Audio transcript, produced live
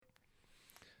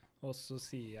og så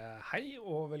sier jeg hei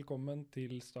og velkommen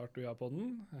til Start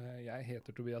UiA-podden. Jeg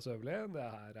heter Tobias Øverli. Det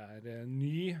her er en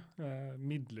ny,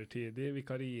 midlertidig,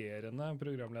 vikarierende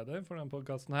programleder for denne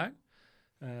podcasten her.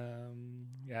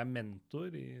 Jeg er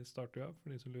mentor i Start UiA, for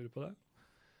de som lurer på det.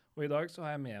 Og i dag så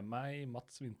har jeg med meg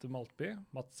Mats Winther Maltby,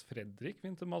 Mats Fredrik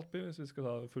Winther Maltby, hvis vi skal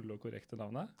ta det fulle og korrekte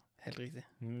navnet. Helt riktig.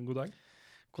 God dag.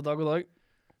 God dag, god dag.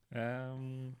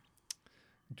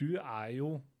 Du er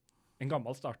jo en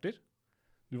gammel starter.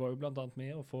 Du var jo blant annet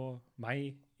med å få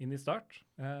meg inn i Start.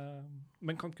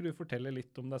 Men kan ikke du fortelle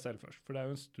litt om deg selv først? For det er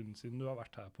jo en stund siden du har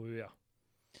vært her på UiA.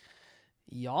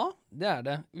 Ja, det er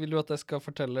det. Vil du at jeg skal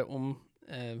fortelle om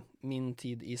min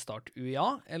tid i Start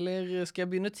UiA, eller skal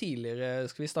jeg begynne tidligere?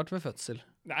 Skal vi starte med fødsel?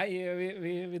 Nei,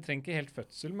 vi trenger ikke helt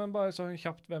fødsel, men bare så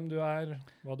kjapt hvem du er,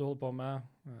 hva du holder på med,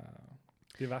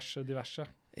 diverse.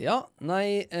 Ja,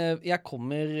 nei, jeg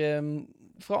kommer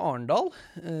fra Arendal,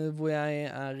 hvor jeg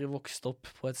er vokst opp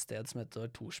på et sted som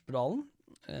heter Torsbudalen,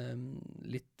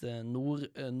 litt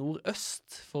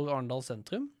nordøst for Arendal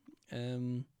sentrum.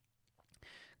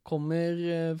 Kommer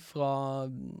fra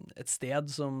et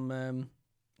sted som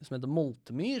heter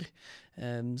Moltemyr,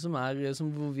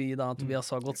 hvor vi da, Tobias,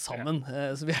 har gått sammen.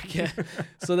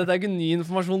 Så dette er ikke ny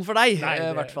informasjon for deg, i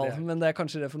hvert fall, men det er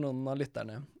kanskje det for noen av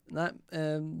lytterne. Nei,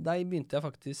 der begynte jeg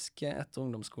faktisk etter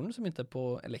ungdomsskolen, så begynte jeg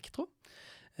på elektro,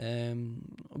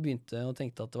 og begynte og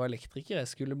tenkte at det var elektriker jeg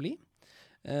skulle bli.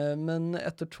 Men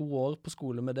etter 2 år på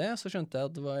skole med det, så skjønte jeg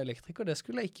at det var elektriker, og det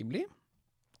skulle jeg ikke bli.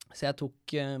 Så jeg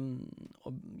tok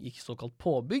og gikk såkalt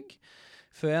påbygg,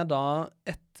 før jeg da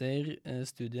etter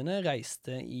studiene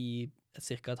reiste i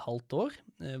cirka et halvt år,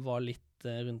 var litt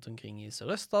rundt omkring i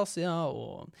Sørøst-Asia,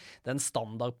 og den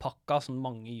standardpakka som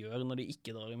mange gjør når de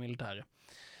ikke drar i militæret.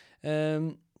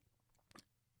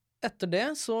 Etter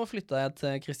det så flyttet jeg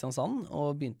til Kristiansand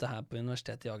og begynte her på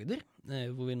Universitetet i Agder,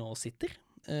 hvor vi nå sitter.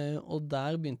 Og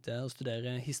der begynte jeg å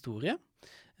studere historie,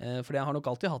 fordi jeg har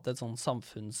nok alltid hatt et sånn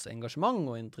samfunnsengasjement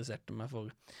og interesserte meg for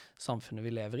samfunnet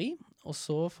vi lever i. Og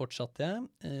så fortsatte jeg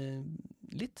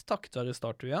litt takket være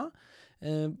Start UiA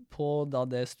på da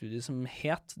det studiet som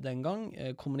het den gang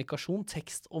kommunikasjon,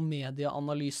 tekst og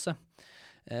medieanalyse.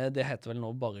 Det heter vel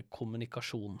nå bare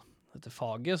kommunikasjon. Dette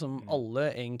faget som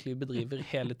alle egentlig bedriver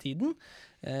hele tiden.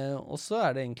 Og så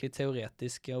er det egentlig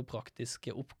teoretiske og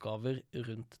praktiske oppgaver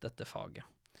rundt dette faget.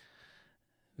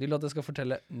 Vil du at jeg skal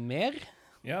fortelle mer?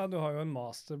 Ja, du har jo en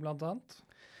master blant annet.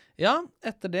 Ja,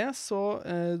 etter det så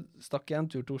stakk jeg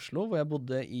en tur til Oslo, hvor jeg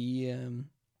bodde i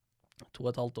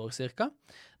 2,5 år cirka.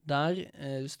 Der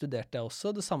studerte jeg også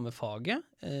det samme faget,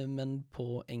 men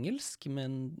på engelsk,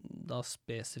 men da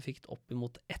spesifikt opp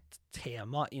imot ett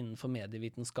tema innenfor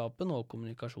medievitenskapen og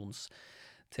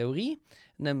kommunikasjonsteori,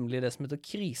 nemlig det som heter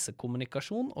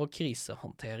krisekommunikasjon og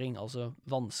krisehåndtering, altså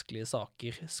vanskelige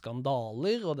saker,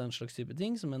 skandaler og den slags type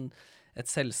ting, som et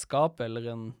selskap eller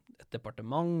et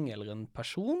departement eller en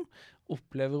person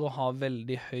opplever å ha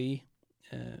veldig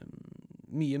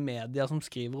mye media som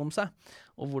skriver om seg,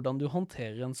 og hvordan du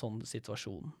håndterer en sånn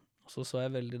situasjon. Så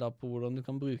jeg veldig da på hvordan du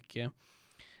kan bruke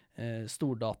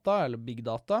stordata eller big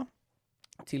data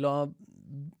til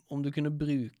om du kunne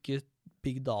bruke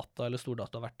big data eller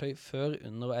stordataverktøy før,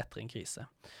 under og etter en krise.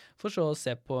 For så å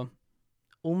se på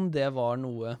om det var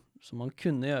noe som man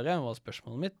kunne gjøre, var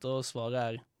spørsmålet mitt, og svaret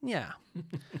er nja.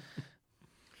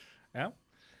 Ja.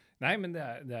 Nei, men det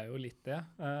er jo litt det.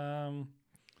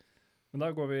 Men da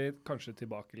går vi kanskje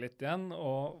tilbake litt igjen,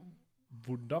 og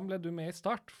hvordan ble du med i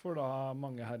Start for da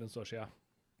mange herrens år siden?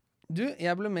 Du,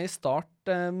 jeg ble med i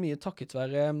Start mye takket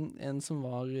være en som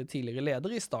var tidligere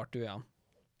leder i Start UiA.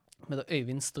 Med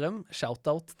Øyvind Strøm,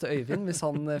 shoutout til Øyvind hvis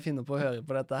han finner på å høre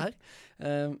på dette her.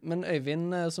 Men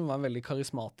Øyvind, som var en veldig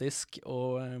karismatisk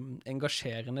og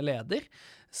engasjerende leder,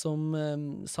 som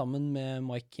sammen med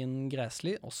Maiken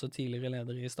Græsli, også tidligere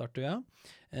leder i Start UiA,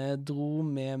 dro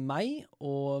med meg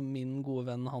og min gode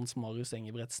venn Hans Marius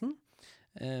Engebretsen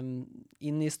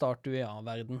inn i Start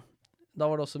UiA-verden. Da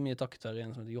var det også mye takket være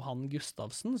en som heter Johan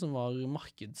Gustavsen, som var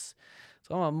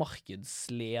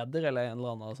markedsleder, eller en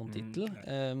eller annen sånn titel,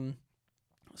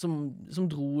 som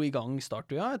dro i gang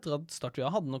Start UiA, etter at Start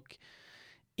UiA hadde nok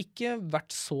ikke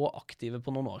vært så aktive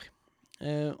på noen år.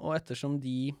 Og ettersom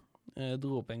de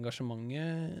dro opp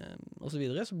engasjementet og så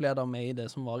videre, så ble jeg da med i det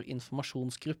som var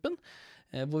informasjonsgruppen,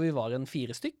 hvor vi var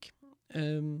 4 stykk.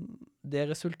 Det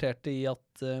resulterte i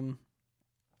at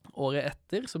året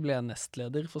etter så ble jeg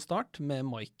nestleder for Start, med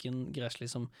Maiken Græsli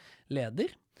som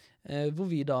leder, hvor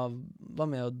vi da var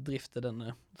med å drifte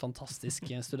denne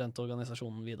fantastiske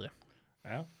studentorganisasjonen videre.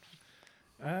 Ja.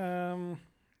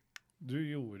 Du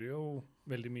gjorde jo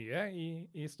veldig mye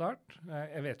i Start.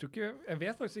 Jeg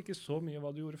vet faktisk ikke så mye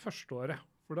hva du gjorde første året,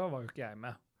 for da var jo ikke jeg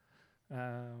med.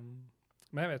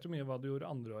 Men jeg vet jo mye hva du gjorde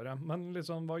andre året. Men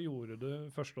liksom, hva gjorde du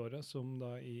første året som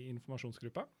da i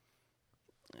informasjonsgruppa?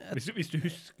 Hvis du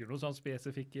husker noen sånne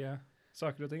spesifikke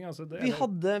saker og ting. Altså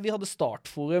vi hadde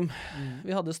startforum.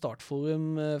 Vi hadde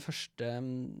startforum første...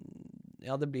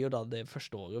 Ja, det blir jo da det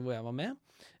første året hvor jeg var med.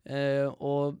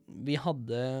 Og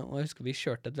jeg husker vi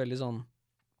kjørte et veldig sånn,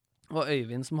 det var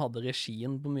Øyvind som hadde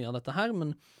regien på mye av dette her,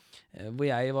 men hvor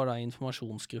jeg var da i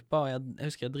informasjonsgruppa, og jeg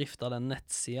husker jeg driftet den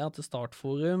nettsida til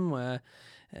Startforum, og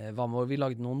jeg var med, og vi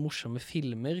lagde noen morsomme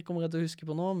filmer, kommer jeg til å huske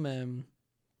på nå,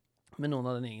 med noen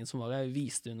av den gjengen som var her. Vi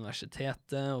viste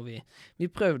universitetet, og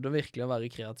vi prøvde virkelig å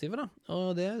være kreative da,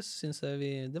 og det synes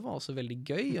jeg det var også veldig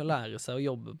gøy å lære seg å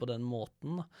jobbe på den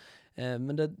måten da.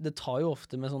 Men det tar jo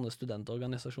ofte med sånne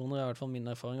studentorganisasjoner, i hvert fall min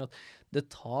erfaring, at det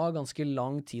tar ganske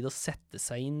lang tid å sette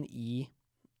seg inn i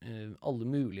alle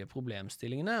mulige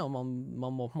problemstillingene, og man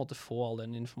må på en måte få all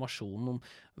den informasjonen om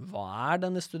hva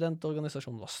denne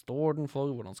studentorganisasjonen, hva står den for,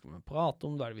 hvordan skal vi prate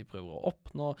om, hva det vi prøver å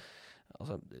oppnå.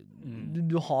 Altså,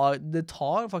 det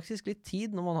tar faktisk litt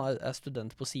tid når man er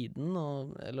student på siden,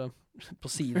 eller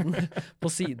på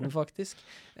siden faktisk.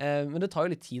 Men det tar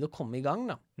jo litt tid å komme i gang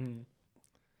da.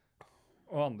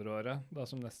 Og andre året, da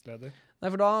som nestleder? Nei,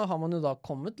 for da har man jo da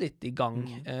kommet litt i gang,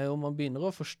 og man begynner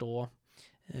å forstå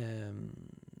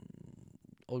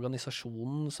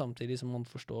organisasjonen, samtidig som man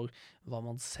forstår hva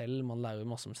man lærer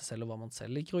masse om seg selv, og hva man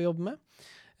selv liker å jobbe med.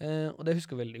 Og det jeg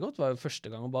husker veldig godt var jo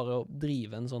første gang å bare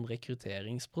drive en sånn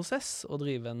rekrutteringsprosess, og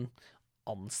drive en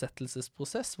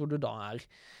ansettelsesprosess, hvor du da er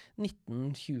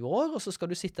 19-20 år, og så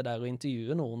skal du sitte der og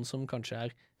intervjue noen som kanskje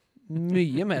er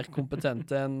mye mer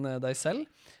kompetente enn deg selv.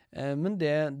 Men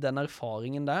den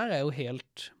erfaringen der er jo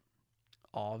helt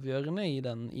avgjørende i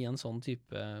en sånn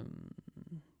type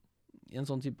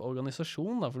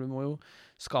organisasjon da, for du må jo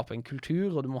skape en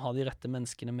kultur, og du må ha de rette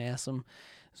menneskene med som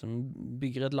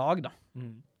bygger et lag da.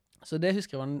 Så det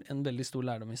husker jeg var en veldig stor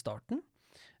lærdom i starten.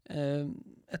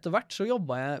 Etter hvert så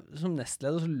jobbet jeg som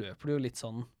nestleder, så løper du jo litt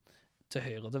sånn til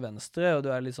høyre og til venstre, og du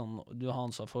har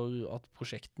ansvar for at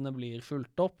prosjektene blir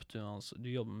fulgt opp, du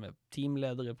jobber med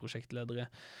teamledere, prosjektledere,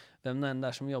 hvem det enn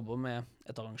der som jobber med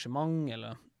et arrangement,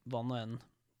 eller hva nå enn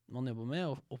man jobber med,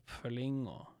 og oppfølging,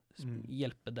 og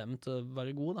hjelpe dem til å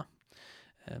være gode da.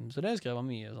 Så det husker jeg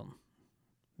var mye sånn,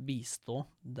 bistå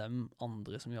dem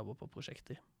andre som jobber på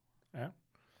prosjekter. Ja.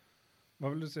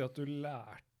 Hva vil du si at du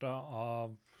lærte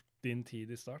av din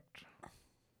tid i start?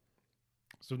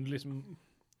 Som du liksom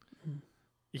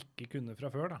ikke kunne fra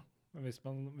før da, hvis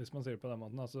man ser det på den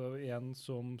måten. Altså igjen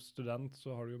som student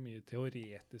så har du jo mye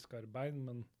teoretisk arbeid,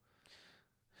 men...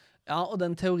 Ja, og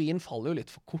den teorien faller jo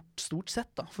litt for kort stort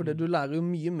sett da, for du lærer jo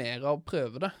mye mer av å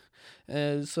prøve det.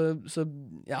 Så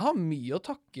jeg har mye å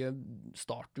takke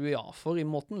Start UiA for i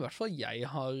måten, i hvert fall jeg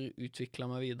har utviklet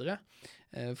meg videre.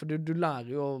 For du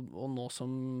lærer jo, og nå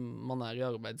som man er i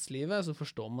arbeidslivet, så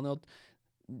forstår man jo at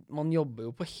man jobber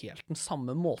jo på helt den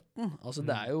samme måten. Altså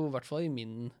det er jo, i hvert fall i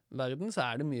min verden, så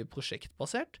er det mye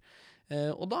prosjektbasert.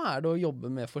 Og da er det å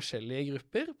jobbe med forskjellige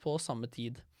grupper på samme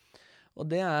tid. Og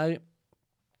det er...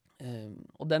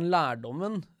 og den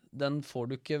lærdommen, den får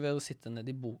du ikke ved å sitte ned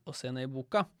og se ned i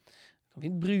boka. Du kan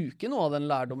fint bruke noe av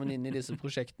den lærdommen inn i disse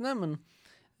prosjektene, men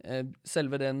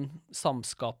selve den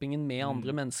samskapingen med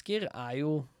andre mennesker er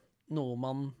jo noe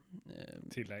man...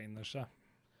 tilegner seg.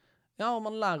 Ja, og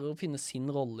man lærer å finne sin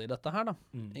rolle i dette her da,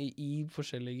 i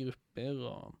forskjellige grupper,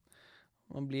 og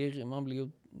man blir jo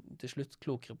til slutt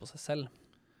klokere på seg selv.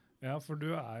 Ja, for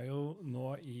du er jo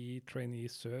nå i Trainee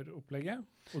Sør-opplegget,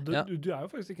 og du er jo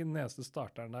faktisk ikke den eneste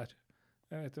starteren der.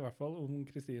 Jeg vet i hvert fall om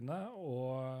Kristine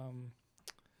og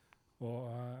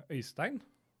Øystein.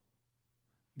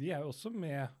 De er jo også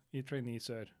med i Trainee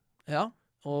Sør. Ja,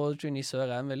 og Trainee Sør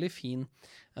er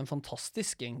en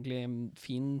fantastisk egentlig,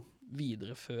 fin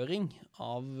videreføring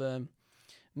av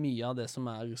mye av det som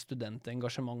er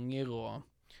studentengasjementer og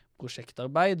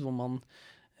prosjektarbeid, hvor man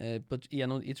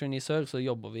i Trainee Sør så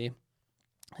jobber vi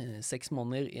 6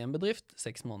 måneder i en bedrift,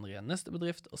 6 måneder i en neste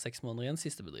bedrift, og 6 måneder i en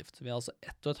siste bedrift. Vi har altså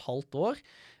 1,5 år,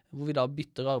 hvor vi da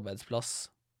bytter arbeidsplass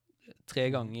 3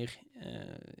 ganger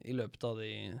i løpet av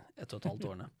de 1,5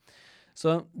 årene.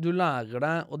 Så du lærer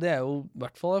deg, og det er jo i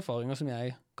hvert fall erfaringer som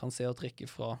jeg kan se og trekke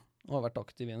fra og har vært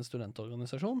aktiv i en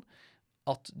studentorganisasjon,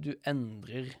 at du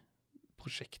endrer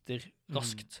prosjekter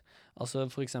raskt. Altså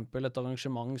for eksempel et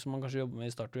arrangement som man kanskje jobber med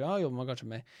i Start UiA, jobber man kanskje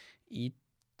med i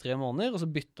 3 måneder, og så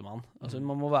bytter man. Altså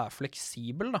man må være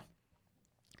fleksibel da.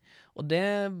 Og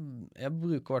jeg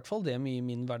bruker i hvert fall det mye i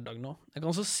min hverdag nå. Jeg kan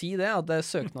også si det, at det er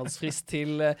søknadsfrist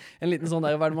til en liten sånn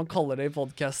der, hva er det man kaller det i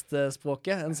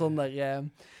podcast-språket? En sånn der...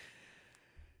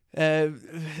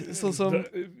 Sånn som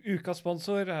Ukas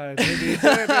sponsor er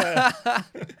Revisor.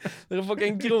 Dere får ikke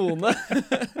en krone.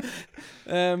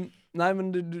 Nei,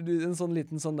 men en sånn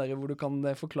liten sånn der hvor du kan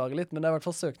forklare litt, men det er i hvert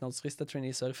fall søknadsfrist til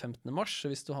trainee sør 15. mars, så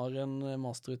hvis du har en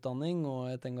masterutdanning og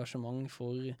et engasjement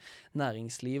for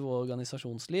næringsliv og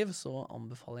organisasjonsliv, så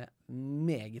anbefaler jeg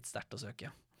meget sterkt å søke.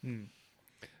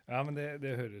 Ja, men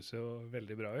det høres jo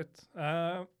veldig bra ut.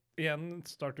 Igjen,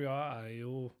 Start UiA er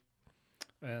jo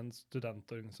en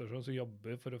studentorganisasjon som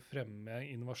jobber for å fremme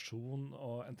innovasjon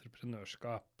og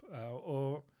entreprenørskap,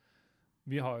 og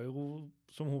vi har jo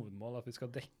som hovedmål at vi skal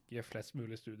dekke flest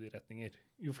mulig studieretninger.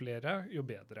 Jo flere, jo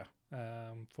bedre.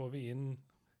 Får vi inn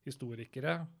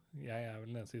historikere, jeg er vel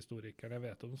den eneste historikeren jeg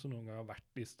vet om som noen gang har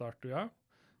vært i Start UiA,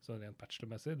 så rent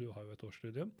bachelormessig, du har jo et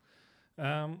årsstudium.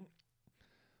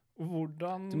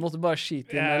 Hvordan... Du måtte bare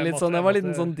skyte inn litt sånn, det var litt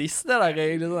en sånn diss det der,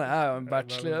 egentlig. Jeg er jo en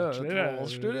bachelor, et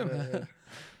årsstudium.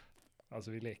 Altså,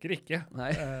 vi leker ikke.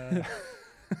 Nei.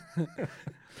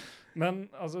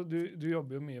 Men altså, du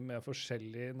jobber jo mye med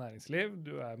forskjellig næringsliv.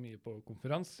 Du er mye på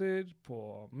konferanser, på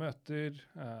møter,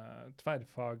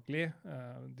 tverrfaglig,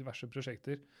 diverse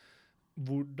prosjekter.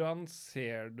 Hvordan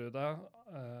ser du da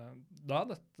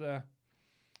dette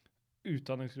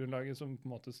utdanningsgrunnlaget som på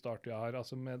en måte Start UiA har,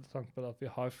 altså med tanke på at vi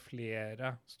har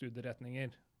flere studieretninger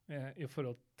i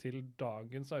forhold til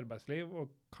dagens arbeidsliv, og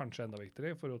kanskje enda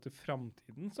viktigere, i forhold til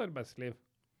fremtidens arbeidsliv?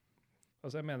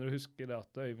 Altså jeg mener å huske det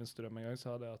at Øyvind Strøm en gang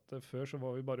sa det at før så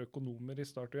var vi bare økonomer i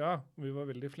Start UiA. Vi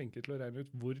var veldig flinke til å regne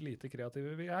ut hvor lite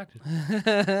kreative vi er.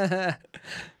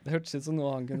 Det hørtes ut som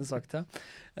noe han kunne sagt, ja.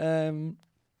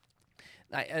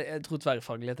 Nei, jeg tror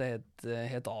tverrfaglighet er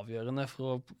helt avgjørende for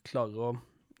å klare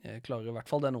i hvert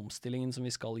fall den omstillingen som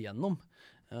vi skal gjennom.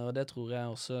 Og det tror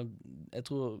jeg også,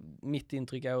 mitt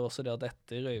inntrykk er jo også det at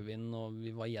etter Øyvind, og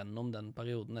vi var gjennom den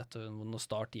perioden etter når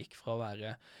Start gikk fra å være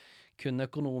kun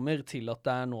økonomer til at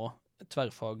det er nå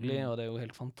tverrfaglig, og det er jo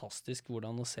helt fantastisk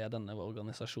hvordan å se denne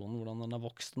organisasjonen, hvordan den har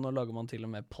vokst. Nå lager man til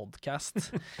og med podcast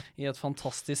i et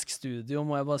fantastisk studio,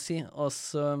 må jeg bare si. Og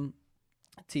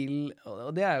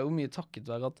det er jo mye takket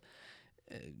være at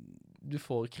du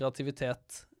får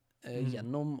kreativitet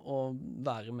gjennom å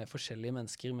være med forskjellige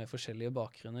mennesker, med forskjellige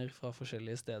bakgrunner fra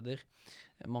forskjellige steder.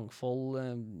 Mangfold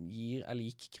er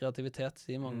lik kreativitet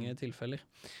i mange tilfeller.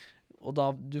 Og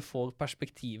da du får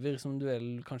perspektiver som du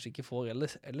kanskje ikke får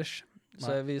ellers.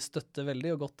 Så jeg vil støtte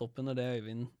veldig og godt opp under det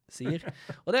Øyvind sier.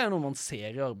 Og det er noe man ser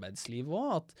i arbeidslivet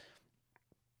også,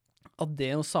 at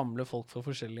det å samle folk fra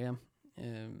forskjellige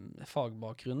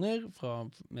fagbakgrunner,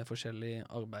 med forskjellig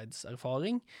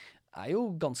arbeidserfaring, er jo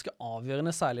ganske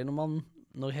avgjørende, særlig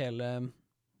når hele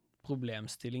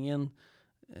problemstillingen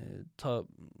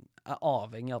er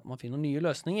avhengig av at man finner nye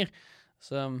løsninger.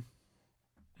 Så...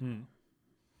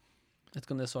 Jeg vet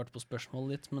ikke om det svarte på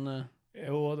spørsmålet ditt, men...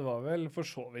 Jo, det var vel for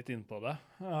så vidt inn på det.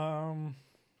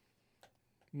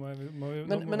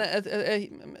 Men jeg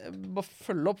bare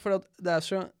følge opp, for det er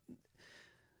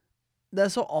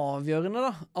så avgjørende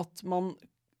da, at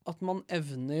man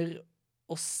evner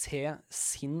å se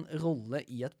sin rolle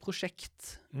i et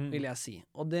prosjekt, vil jeg si.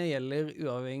 Og det gjelder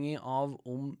uavhengig av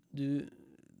om du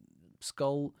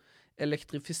skal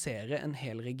elektrifisere en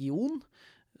hel region,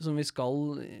 som vi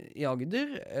skal i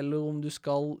Agder, eller om du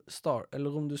skal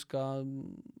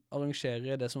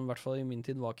arrangere det som i hvert fall i min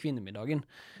tid var kvinnemiddagen.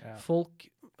 Ja. Folk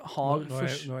har... Nå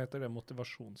heter det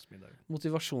motivasjonsmiddagen.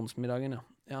 Motivasjonsmiddagen, ja.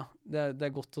 Ja, det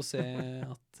er godt å se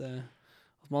at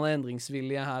man er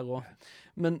endringsvillige her også.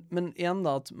 Men igjen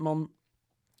da, at man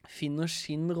finner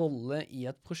sin rolle i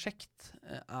et prosjekt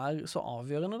er så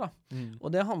avgjørende da.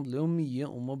 Og det handler jo mye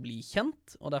om å bli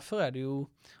kjent, og derfor er det jo,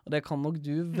 og det kan nok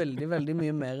du veldig, veldig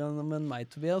mye mer enn meg,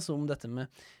 Tobias, om dette med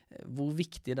hvor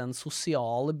viktig den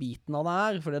sosiale biten av det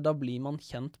er, for da blir man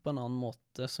kjent på en annen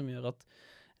måte som gjør at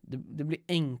det blir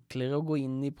enklere å gå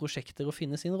inn i prosjekter og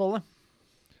finne sin rolle.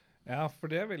 Ja, for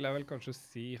det vil jeg vel kanskje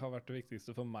si har vært det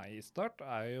viktigste for meg i Start,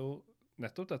 er jo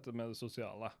nettopp dette med det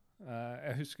sosiale.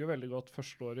 Jeg husker jo veldig godt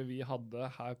første året vi hadde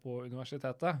her på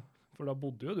universitetet, for da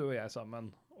bodde jo du og jeg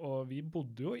sammen, og vi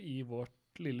bodde jo i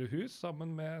vårt lille hus sammen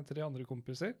med 3 andre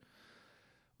kompiser.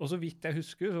 Og så vidt jeg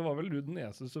husker, så var vel du den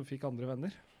eneste som fikk andre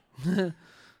venner.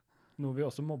 Noe vi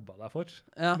også mobba deg for,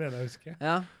 mener jeg husker.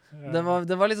 Ja, det var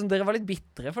liksom, dere var litt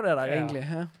bittre for det der, egentlig.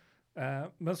 Ja.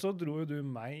 Men så dro jo du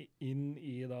meg inn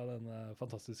i da, denne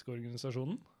fantastiske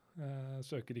organisasjonen.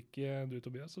 Søker ikke du,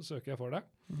 Tobias, så søker jeg for deg.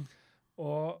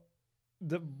 Og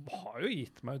det har jo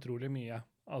gitt meg utrolig mye.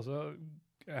 Altså,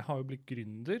 jeg har jo blitt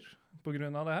gründer på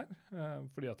grunn av det her,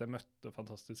 fordi at jeg møtte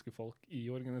fantastiske folk i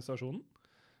organisasjonen.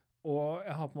 Og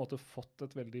jeg har på en måte fått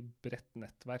et veldig bredt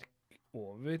nettverk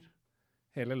over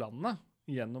hele landet.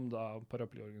 gjennom da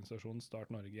paraplyorganisasjonen Start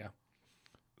Norge.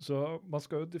 Så man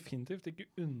skal jo definitivt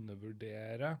ikke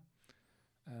undervurdere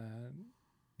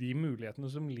de mulighetene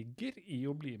som ligger i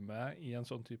å bli med i en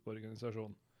sånn type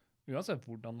organisasjon. Uansett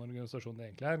hvordan organisasjonen det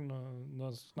egentlig er. Nå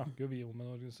snakker vi om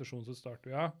en organisasjon som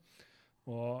starter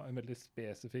og en veldig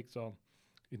spesifikk sånn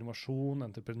innovasjon,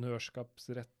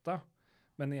 entreprenørskapsretta.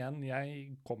 Men igjen,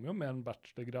 jeg kom jo med en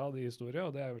bachelorgrad i historie,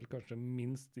 og det er vel kanskje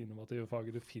minst innovative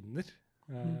faget du finner,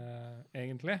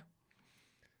 egentlig.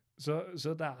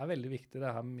 Så det er veldig viktig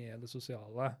det her med det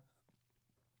sosiale.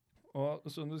 Og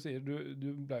som du sier, du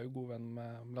ble jo god venn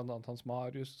med blant annet Hans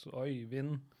Marius og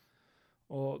Øyvind,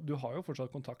 og du har jo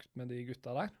fortsatt kontakt med de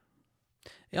gutta der.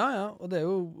 Ja, og det er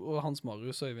jo, og Hans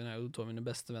Marius og Øyvind er jo to av mine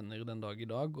beste venner den dag i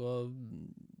dag, og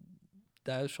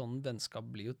det er jo sånn vennskap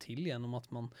blir jo til gjennom at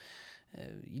man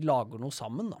lager noe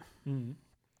sammen da.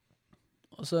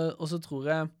 Og så tror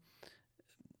jeg,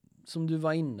 som du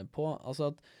var inne på,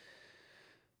 altså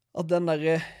at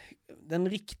den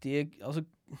riktige, altså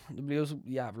det blir jo så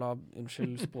jævla,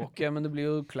 unnskyld språket, men det blir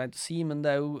jo kleint å si, men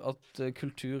det er jo at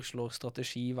kultur slår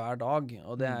strategi hver dag,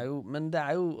 og det er jo, men det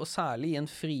er jo, og særlig i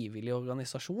en frivillig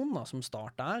organisasjon da, som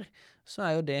Start så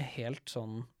er jo det helt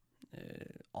sånn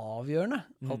avgjørende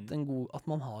at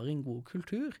man har en god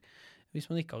kultur. Hvis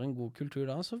man ikke har en god kultur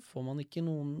da, så får man ikke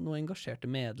noen engasjerte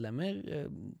medlemmer.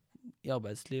 I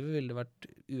arbeidslivet ville det vært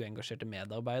uengasjerte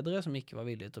medarbeidere som ikke var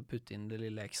villige til å putte inn det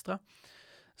lille ekstra.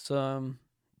 Så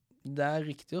det er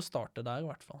riktig å starte der i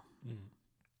hvert fall.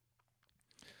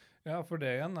 Ja, for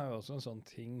det igjen er jo også en sånn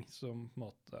ting som på en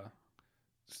måte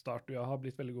Start har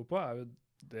blitt veldig god på, er jo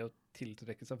det å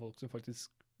tiltrekke seg folk som faktisk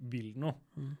vil noe.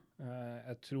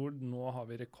 Jeg tror nå har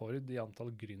vi rekord i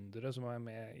antall gründere som er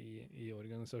med i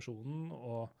organisasjonen,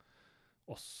 og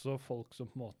også folk som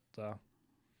på en måte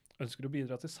ønsker å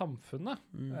bidra til samfunnet.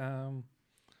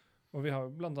 Og vi har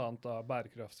jo blant annet da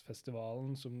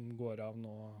Bærekraftsfestivalen som går av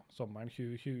nå sommeren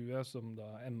 2020, som da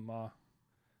Emma,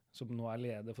 som nå er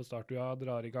leder for Start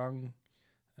drar i gang.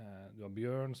 Du har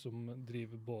Bjørn som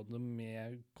driver både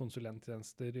med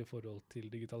konsulenttjenester i forhold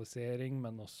til digitalisering,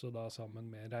 men også da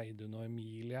sammen med Reidun og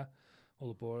Emilie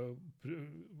holder på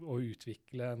å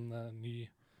utvikle en ny,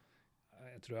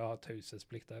 jeg tror jeg har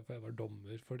taushetsplikt der, for jeg var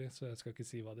dommer for det, så jeg skal ikke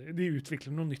si hva de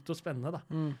utvikler noe nytt og spennende da.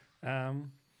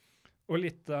 Og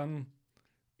litt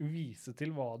vise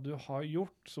til hva du har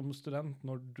gjort som student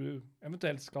når du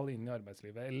eventuelt skal inn i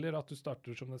arbeidslivet, eller at du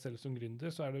starter som deg selv som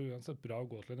gründer, så er det uansett bra å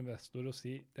gå til en investor og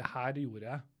si, det her gjorde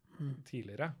jeg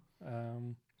tidligere.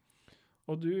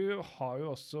 Og du har jo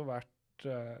også vært,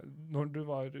 når du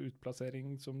var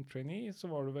utplassering som trainee, så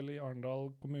var du vel i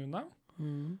Arendal kommune,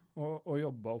 og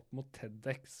jobbet opp mot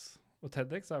TEDx. Og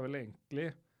TEDx er vel egentlig,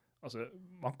 altså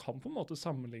man kan på en måte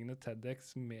sammenligne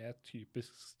TEDx med et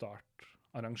typisk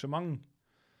Start-arrangement.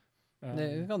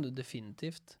 Det kan du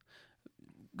definitivt.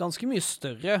 Ganske mye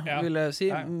større, vil jeg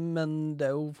si, men det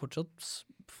er jo fortsatt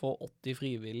for 80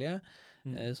 frivillige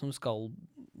som skal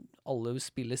alle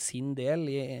spille sin del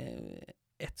i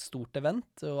et stort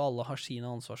event, og alle har sine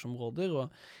ansvarsområder, og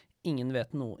ingen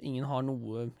vet noe, ingen har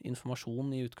noe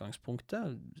informasjon i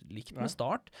utgangspunktet, likt med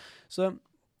Start. Så,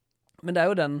 men det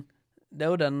er jo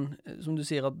den, som du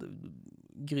sier, at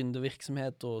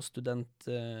gründervirksomhet og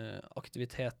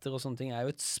studentaktiviteter og sånne ting er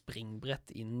jo et springbrett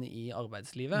inn i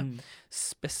arbeidslivet.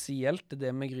 Spesielt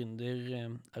det med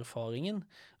gründererfaringen.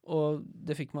 Og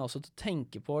det fikk meg også til å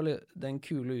tenke på den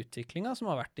kule utviklingen som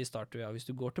har vært i Start. Hvis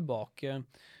du går tilbake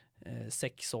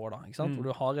 6 år da, ikke sant? Hvor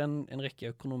du har en rekke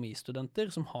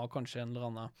økonomistudenter som har kanskje en eller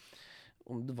annen,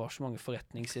 om det var så mange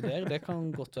forretningsideer, det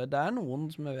kan godt være. Det er noen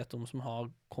som jeg vet om som har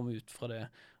kommet ut fra det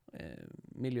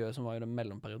miljøet som var i den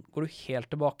mellomperioden. Går du helt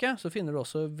tilbake, så finner du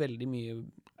også veldig mye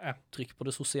trykk på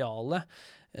det sosiale.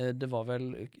 Det var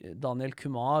vel Daniel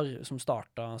Kumar som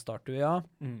startet UiA,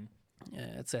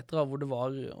 et cetera, hvor det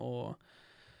var, og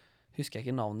husker jeg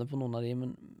ikke navnet på noen av de,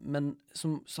 men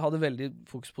som så hadde veldig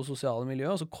fokus på sosiale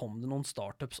miljøer, og så kom det noen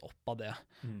startups opp av det.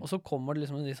 Og så kommer det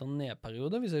liksom en litt sånn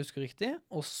nedperiode, hvis jeg husker riktig,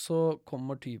 og så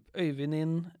kommer typ Øyvind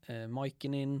inn,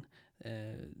 Maiken inn,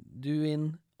 du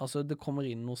inn, altså det kommer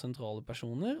inn noen sentrale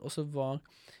personer, og så var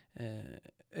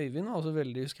Øyvind også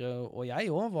veldig, husker jeg, og jeg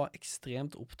også, var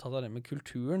ekstremt opptatt av det med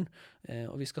kulturen,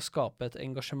 og vi skal skape et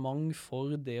engasjement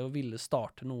for det å ville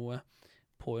starte noe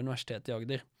på Universitetet i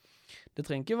Agder. Det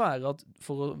trenger ikke være at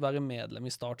for å være medlem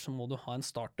i Start så må du ha en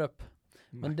startup.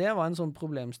 Men det var en sånn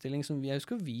problemstilling som jeg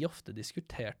husker vi ofte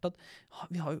diskuterte, at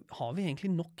har vi egentlig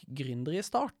nok gründere i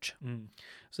Start?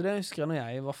 Så det husker jeg når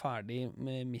jeg var ferdig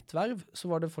med mitt verv,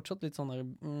 så var det fortsatt litt sånn der,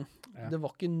 det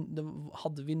var ikke,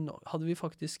 hadde vi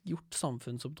faktisk gjort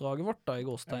samfunnsoppdraget vårt da i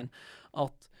Gåstein,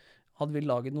 at hadde vi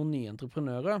laget noen nye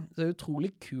entreprenører. Det er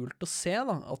utrolig kult å se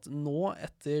da, at nå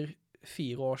etter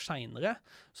 4 år senere,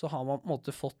 så har man på en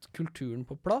måte fått kulturen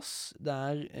på plass. Det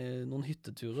er noen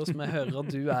hytteturer som jeg hører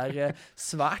at du er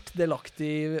svært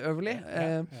delaktig, Øverli.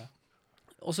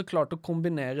 Og så klart å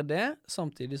kombinere det,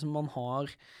 samtidig som man har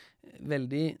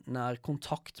veldig nær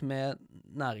kontakt med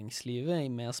næringslivet,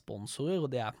 med sponsorer, og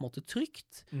det er på en måte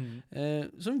trygt.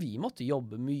 Som vi måtte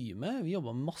jobbe mye med. Vi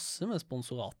jobbet masse med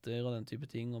sponsorater og den type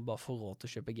ting, og bare få råd til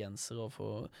å kjøpe genser, og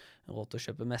få råd til å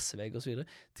kjøpe messevegg og så videre,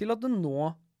 til at det nå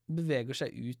beveger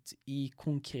seg ut i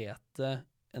konkrete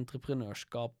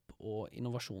entreprenørskap og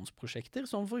innovasjonsprosjekter,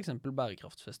 som for eksempel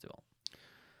Bærekraftfestivalen.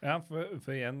 Ja,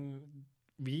 for igjen,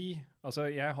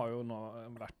 jeg har jo nå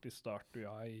vært i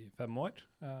Startuja i 5 år.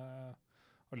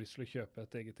 Har lyst til å kjøpe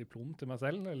et eget diplom til meg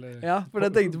selv. Eller, ja, for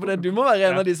jeg tenkte på det. Du må være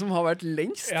en av de som har vært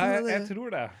lengst. Ja, jeg tror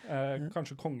det.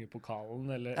 Kanskje kongepokalen,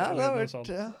 eller noe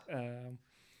sånt. Ja.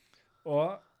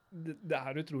 Og det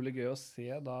er utrolig gøy å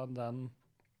se da den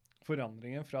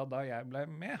forandringen fra da jeg ble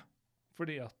med.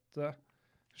 Fordi at,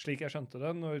 slik jeg skjønte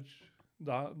det,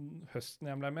 da høsten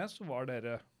jeg ble med, så var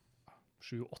dere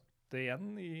 7-8 igjen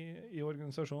i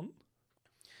organisasjonen.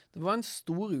 Det var en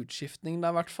stor utskiftning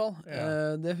der i hvert fall.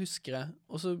 Ja. Det husker jeg.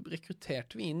 Og så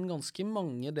rekrutterte vi inn ganske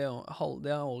mange det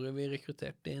året vi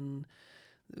rekrutterte inn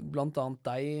blant annet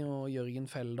deg og Jørgen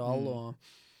Feldal og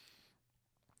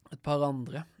et par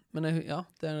andre. Men ja,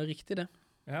 det er riktig det.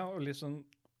 Ja, og liksom,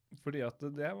 fordi at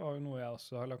det var jo noe jeg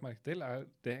også har lagt merke til, er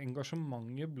det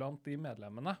engasjementet blant de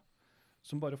medlemmene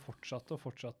som bare fortsatte,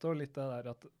 og litt det der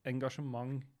at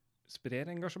engasjement sprer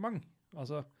engasjement.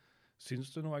 Altså,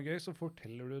 syns du noe er gøy, så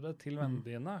forteller du det til vennene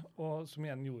dine, og som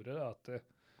igjen gjorde det at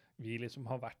vi liksom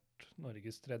har vært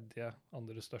Norges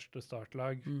andre største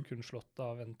startlag, kun slått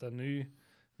av NTNU.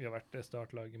 Vi har vært det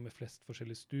startlaget med flest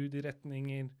forskjellige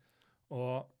studieretninger,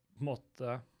 og på en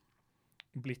måte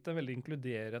blitt en veldig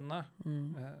inkluderende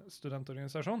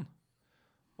studentorganisasjon.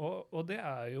 Og det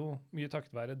er jo mye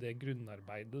takket være det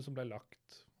grunnarbeidet som ble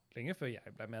lagt lenge før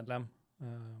jeg ble medlem.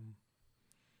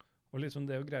 Og liksom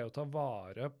det å greie å ta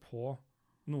vare på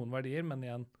noen verdier, men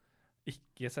igjen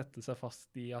ikke sette seg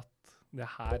fast i at det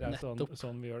her er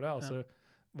sånn vi gjør det. Altså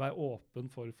være åpen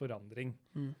for forandring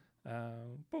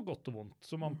på godt og vondt,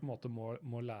 som man på en måte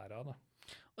må lære av. Da.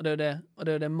 Og det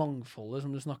er jo det mangfoldet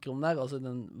som du snakker om der, altså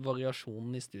den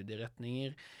variasjonen i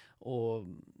studieretninger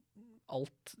og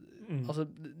alt, altså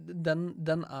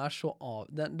den er så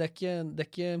det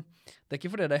er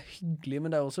ikke fordi det er hyggelig, men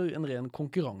det er også en ren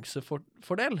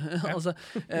konkurransefordel. Altså,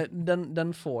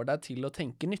 den får deg til å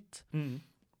tenke nytt.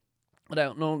 Og det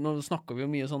er, nå snakker vi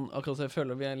jo mye sånn, akkurat så jeg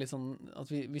føler vi er litt sånn, at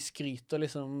vi skryter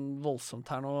liksom voldsomt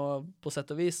her nå på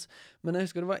sett og vis, men jeg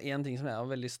husker det var en ting som jeg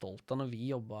var veldig stolt av når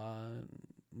vi jobbet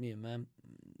mye med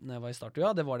når jeg var i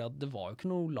Startuja, det var det at det var jo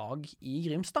ikke noe lag i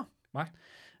Grimstad. Nei.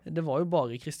 Det var jo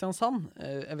bare i Kristiansand.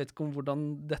 Jeg vet ikke om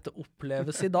hvordan dette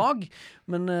oppleves i dag,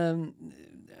 men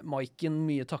Maiken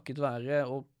mye takket være,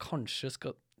 og kanskje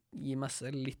skal gi meg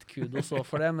selv litt kudos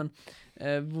for det, men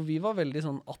hvor vi var veldig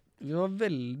sånn, vi var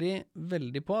veldig,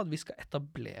 veldig på at vi skal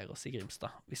etablere oss i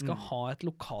Grimstad. Vi skal ha et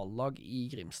lokallag i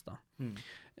Grimstad.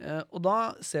 Og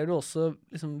da ser du også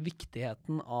liksom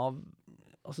viktigheten av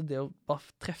altså det å bare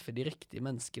treffe de riktige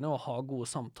menneskene og ha gode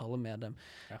samtaler med dem.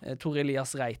 Ja. Tor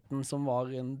Elias Reiten, som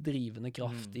var en drivende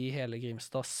kraft i hele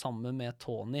Grimstad, sammen med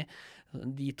Tony,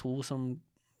 de to som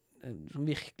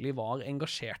virkelig var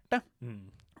engasjerte.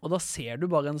 Og da ser du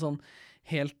bare en sånn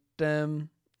en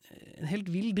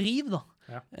helt vild driv, da.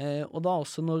 Ja. Og da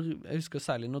også jeg husker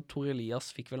særlig når Tor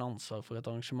Elias fikk vel ansvar for et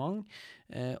arrangement,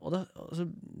 og altså,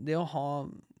 det å ha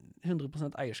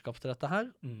 100% eierskap til dette her,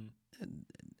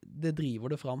 det driver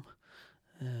det fram.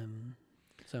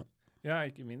 Så. Ja,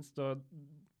 ikke minst. Og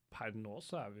per nå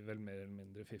så er vi vel mer eller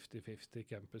mindre 50-50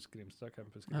 Campus Grimstad,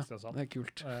 Campus Kristiansand. Ja, det er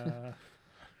kult.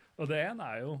 Og det ene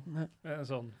er jo en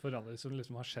sånn forandring som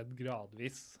liksom har skjedd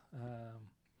gradvis.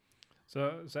 Så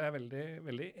jeg er veldig,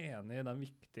 veldig enig i den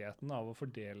viktigheten av å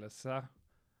fordele seg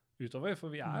utover, for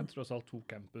vi er tross alt 2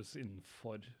 campus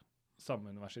innenfor samme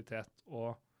universitet,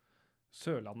 og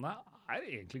Sørlandet er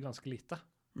egentlig ganske lite.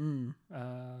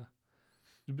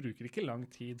 Du bruker ikke lang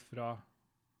tid fra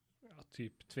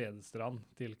typ Tvedestrand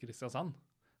til Kristiansand.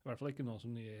 I hvert fall ikke nå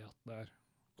som nye E18 er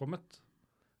kommet.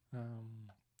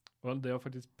 Og det å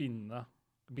faktisk binde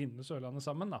Sørlandet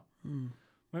sammen da.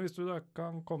 Men hvis du da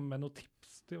kan komme med noen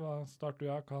tips til hva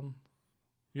Startuja kan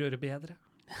gjøre bedre?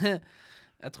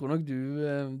 Jeg tror nok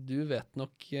du vet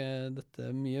nok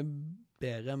dette mye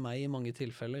bedre enn meg i mange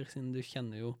tilfeller, siden du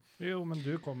kjenner jo... Jo, men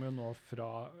du kommer jo nå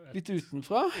fra... Litt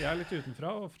utenfra? Ja, litt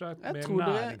utenfra, og fra et mer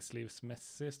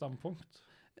næringslivsmessig standpunkt.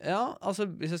 Ja, altså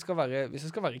hvis jeg skal være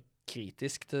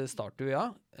kritisk til Startue, ja,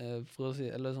 for å si,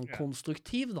 eller sånn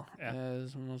konstruktiv da,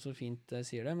 som noe så fint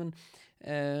sier det, men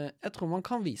jeg tror man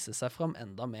kan vise seg frem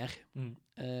enda mer.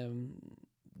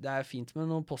 Det fint med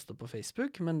noen poster på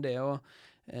Facebook, men det å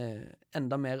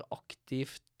enda mer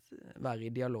aktivt være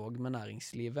i dialog med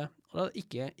næringslivet, og da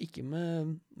ikke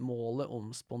med målet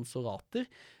om sponsorater,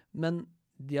 men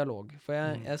dialog. For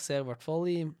jeg ser i hvert fall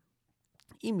i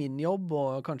min jobb,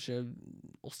 og kanskje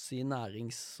oss i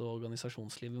nærings- og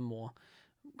organisasjonslivet må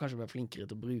kanskje være flinkere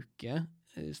til å bruke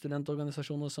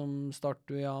studentorganisasjoner som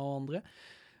Startue og andre.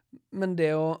 Men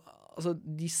altså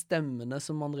de stemmene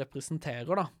som man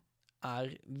representerer da,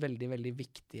 veldig, veldig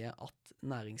viktige at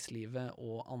næringslivet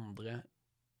og andre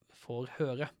får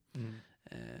høre.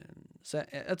 Så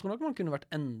jeg tror nok man kunne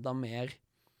vært enda mer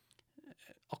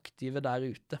aktive der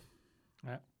ute.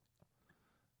 Ja.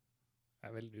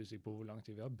 Jeg veldig usikker på hvor lang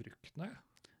tid vi har brukt nå.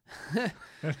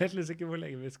 Jeg vet litt ikke hvor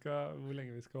lenge vi skal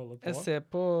holde på. Jeg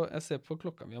ser på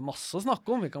klokka. Vi har masse å snakke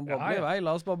om. Vi kan bable i vei.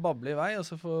 La oss bare bable i vei, og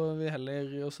så får vi heller...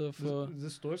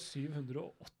 Det står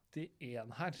 781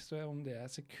 her, så om det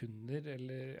sekunder,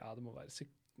 eller... Ja, det må være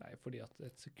sekunder. Nei, fordi at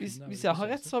et sekund... Hvis jeg har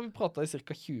rett, så har vi pratet i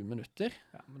cirka 20 minutter.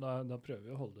 Ja, men da prøver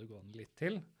vi å holde det gående litt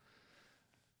til.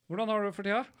 Hvordan har du det for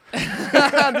tida?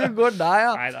 Du går der,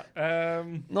 ja. Neida.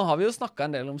 Nå har vi jo snakket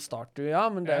en del om Startue, ja,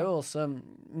 men det jo også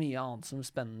mye annet som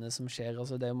spennende som skjer.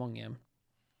 Altså, det mange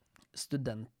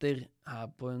studenter her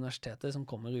på universitetet som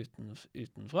kommer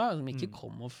utenfra, som ikke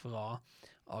kommer fra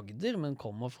Agder, men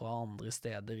kommer fra andre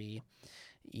steder i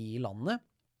landet.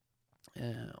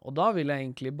 Og da vil jeg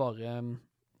egentlig bare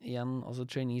igjen, altså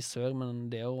Trainee Sør, men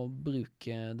det å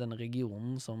bruke denne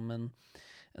regionen som en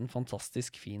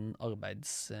fantastisk fin et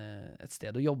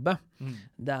sted å jobbe.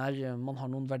 Man har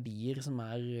noen verdier som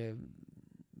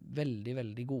veldig,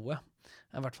 veldig gode.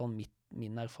 Det i hvert fall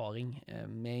min erfaring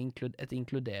med et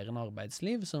inkluderende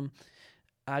arbeidsliv som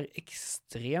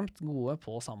ekstremt gode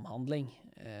på samhandling.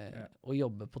 Å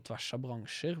jobbe på tvers av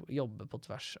bransjer, jobbe på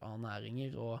tvers av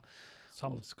næringer og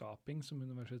samskaping, som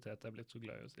universitetet blitt så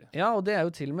glad i å si. Ja, og det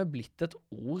jo til og med blitt et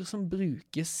ord som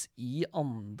brukes i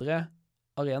andre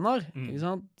arenaer, ikke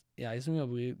sant? Jeg som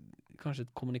jobber i kanskje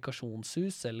et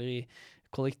kommunikasjonshus eller i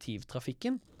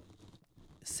kollektivtrafikken,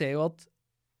 ser jo at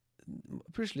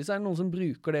plutselig så det noen som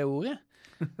bruker det ordet.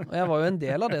 Og jeg var jo en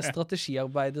del av det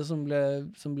strategiarbeidet som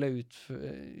ble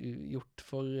gjort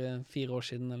for 4 år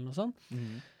siden eller noe sånt.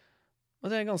 Og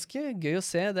det ganske gøy å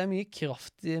se. Det mye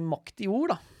makt i ord,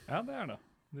 da. Ja, det det.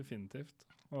 Definitivt.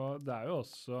 Og det jo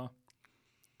også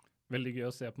veldig gøy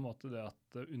å se på en måte det at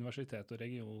universitetet og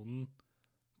regionen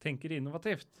tenker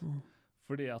innovativt.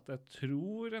 Fordi at jeg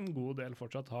tror en god del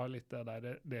fortsatt har litt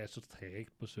det så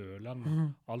tregt på Sørland.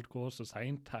 Alt går så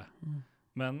sent her.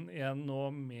 Men igjen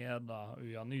nå med da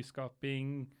UiA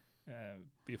Nyskaping,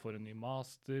 vi får en ny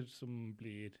master som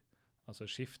blir altså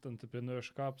Skift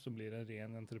entreprenørskap, som blir en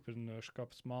ren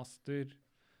entreprenørskapsmaster.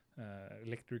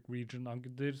 Electric Region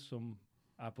Agder, som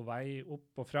på vei opp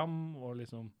og fram, og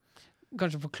liksom...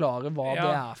 Kanskje forklare hva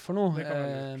det for noe.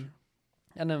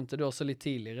 Jeg nevnte det også litt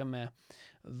tidligere med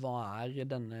hva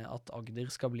denne at Agder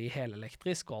skal bli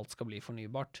helelektrisk, og alt skal bli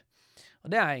fornybart. Og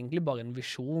det egentlig bare en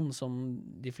visjon som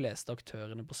de fleste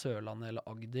aktørene på Sørlandet eller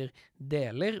Agder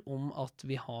deler, om at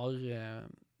vi har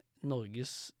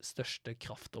Norges største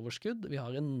kraftoverskudd. Vi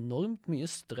har enormt mye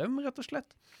strøm, rett og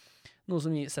slett. Noe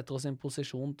som setter oss i en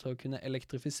posisjon til å kunne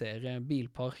elektrifisere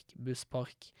bilpark,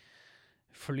 busspark,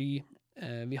 fly.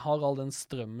 Vi har all den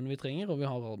strømmen vi trenger, og vi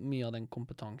har mye av den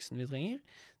kompetansen vi trenger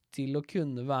til å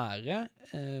kunne være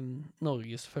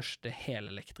Norges første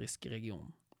helelektriske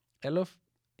region. Eller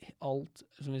alt,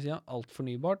 som vi sier, alt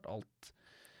fornybart, alt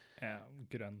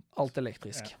grønt. Alt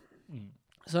elektrisk.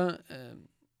 Så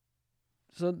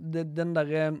den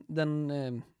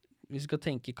hvis vi skal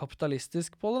tenke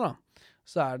kapitalistisk på det da,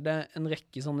 så det en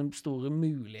rekke sånne store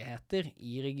muligheter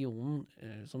i regionen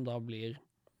som da blir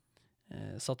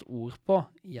satt ord på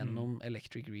gjennom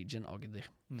Electric Region Agder.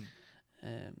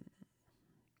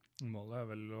 Målet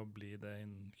vel å bli det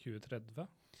innen 2030?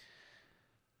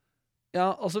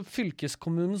 Ja, altså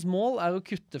fylkeskommunens mål å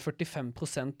kutte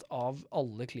 45% av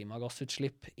alle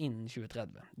klimagassutslipp innen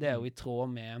 2030. Det jo i tråd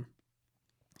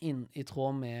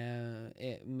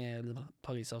med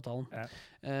Parisavtalen.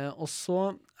 Og så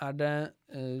det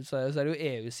jo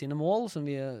EU sine mål, som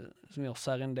vi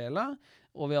også en del av,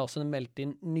 og vi har også meldt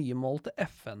inn nye mål til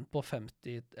FN på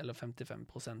 50 eller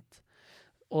 55%.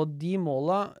 Og de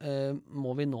målene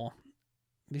må vi nå.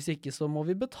 Hvis ikke så må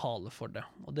vi betale for det.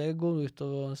 Og det går ut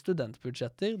over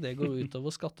studentbudsjetter, det går ut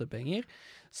over skattepenger.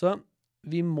 Så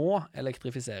vi må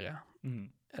elektrifisere.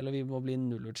 Eller vi må bli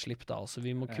nullutslipp da, så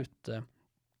vi må kutte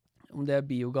om det er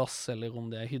biogass eller om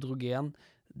det er hydrogen,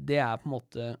 det er på en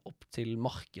måte opp til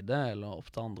markedet eller opp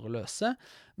til andre å løse,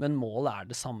 men målet er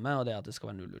det samme, og det er at det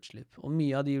skal være nullutslipp. Og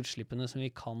mye av de utslippene som vi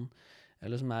kan,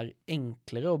 eller som er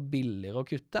enklere og billigere å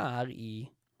kutte, er i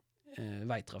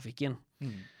veitrafikken.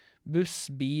 Buss,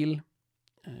 bil,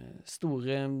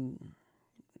 store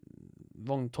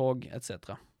vogntog,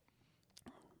 etc.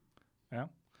 Ja,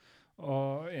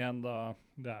 og igjen da,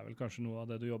 det er vel kanskje noe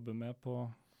av det du jobber med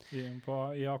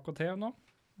i AKT nå?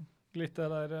 Litt det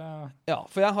der... Ja,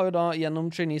 for jeg har jo da, gjennom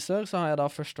Trainee Sør, så har jeg da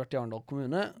først vært i Arendal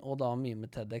kommune, og da mye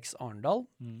med TEDx Arendal,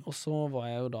 og så var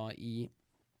jeg jo da i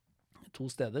 2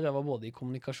 steder. Jeg var både i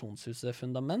Kommunikasjonshuset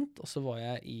Fundament, og så var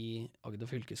jeg i Agder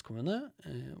fylkeskommune,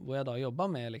 hvor jeg da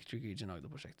jobbet med Electric Region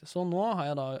Agder-prosjektet. Så nå har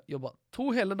jeg da jobbet 2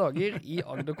 hele dager i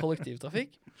Agder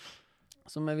kollektivtrafikk,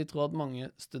 som jeg vil tro at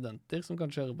mange studenter som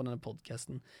kanskje hører på denne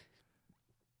podcasten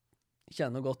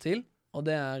kjenner godt til, og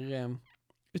det er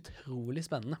utrolig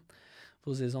spennende,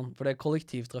 for å si det sånn. For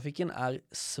kollektivtrafikken er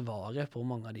svaret på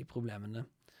mange av de problemene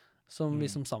som vi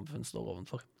som samfunn står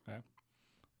overfor. Ja.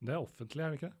 Det er offentlig,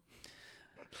 er det ikke det?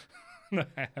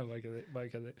 Nei, bare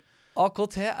kødder.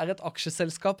 AKT er et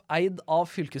aksjeselskap eid av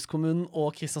fylkeskommunen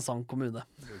og Kristiansand kommune.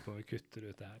 Lurer på om vi kutter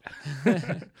ut det her.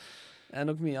 Det er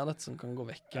nok mye av dette som kan gå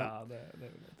vekk. Ja, det.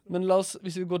 Men la oss,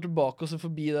 hvis vi går tilbake og så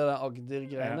forbi det der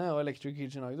Agder-greiene, og Electric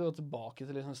Region Agder, og tilbake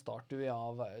til liksom start vi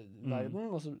av verden,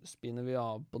 og så spinner vi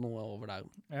av på noe over der.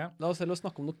 Ja. La oss heller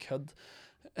snakke om noe kødd.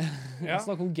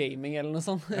 Snakke om gaming eller noe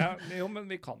sånt. Ja, jo, men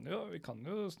vi kan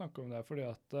jo snakke om det, fordi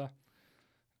at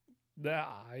det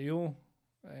er jo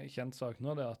kjent sak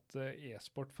nå, det at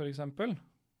e-sport for eksempel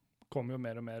kommer jo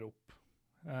mer og mer opp.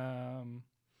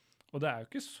 Og det er jo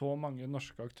ikke så mange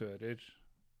norske aktører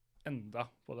enda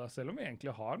på det, selv om vi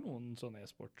egentlig har noen sånne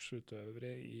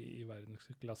e-sportsutøvere i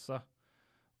verdensklasse.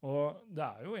 Og det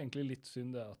er jo egentlig litt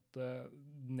synd det at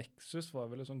Nexus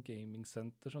var vel et sånt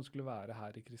gamingsenter som skulle være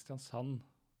her i Kristiansand,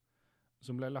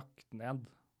 som ble lagt ned.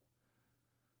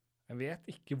 Jeg vet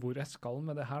ikke hvor jeg skal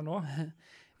med det her nå.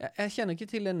 Jeg kjenner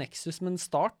ikke til Nexus, men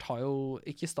Start har jo,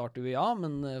 ikke Start UiA,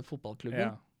 men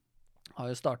fotballklubben har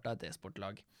jo startet et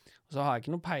e-sportlag. Og så har jeg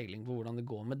ikke noe peiling på hvordan det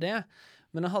går med det,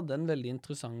 men jeg hadde en veldig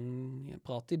interessant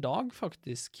prat i dag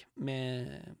faktisk, med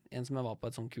en som jeg var på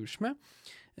et sånt kurs med,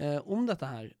 om dette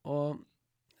her. Og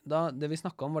da, det vi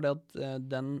snakket om var det at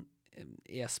den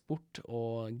e-sport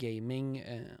og gaming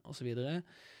og så videre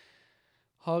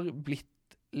har blitt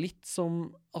litt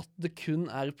som at det kun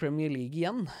er Premier League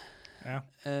igjen. Ja.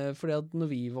 Fordi at når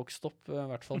vi vokste opp, i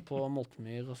hvert fall på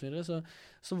Moltemyr og så videre,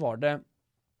 så var det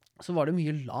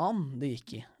mye LAN det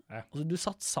gikk i. Ja. Altså, du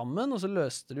satt sammen, og så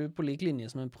løste du på lik linje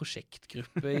som en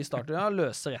prosjektgruppe i starten,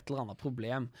 løser et eller annet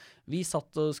problem. Vi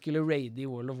satt og skulle raide i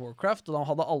World of Warcraft, og da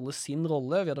hadde alle sin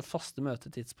rolle. Vi hadde faste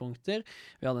møtetidspunkter,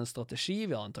 vi hadde en strategi,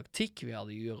 vi hadde en taktikk, vi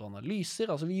hadde gjort analyser.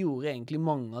 Altså, vi gjorde egentlig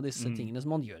mange av disse tingene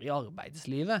som man gjør i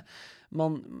arbeidslivet.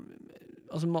 Man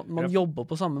jobber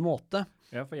på samme måte.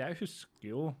 Ja, for jeg husker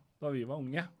jo da vi var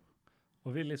unge,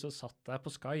 og vi liksom satt der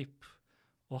på Skype,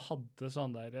 og hadde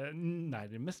sånne der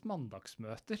nærmest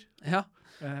mandagsmøter. Ja,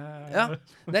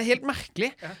 det er helt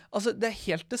merkelig. Ja. Altså, det er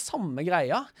helt det samme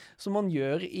greia som man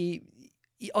gjør i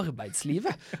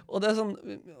arbeidslivet. Og det er sånn,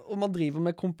 og man driver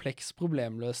med kompleks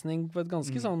problemløsning på et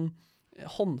ganske sånn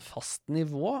håndfast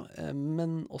nivå,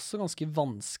 men også ganske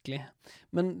vanskelig.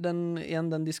 Men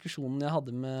den diskusjonen jeg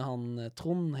hadde med han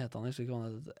Trond, heter han, jeg husker ikke hva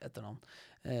han heter etternavn,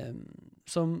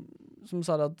 som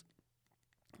sa det at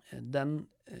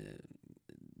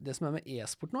det som er med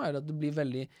e-sport nå, er at det blir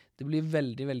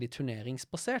veldig, veldig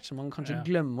turneringsbasert, så man kanskje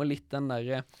glemmer litt den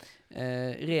der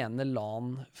rene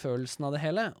LAN-følelsen av det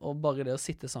hele, og bare det å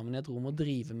sitte sammen i et rom og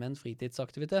drive med en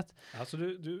fritidsaktivitet. Ja, så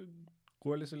du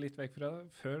går liksom litt vekk fra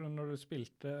før når du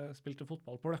spilte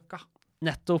fotball på Løkka.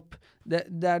 Nettopp. Det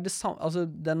er det samme, altså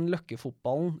den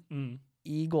løkkefotballen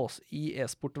i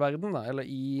e-sportverden da, eller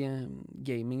i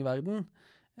gamingverden,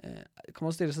 kan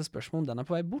man stille seg spørsmål om den er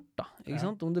på vei bort da, ikke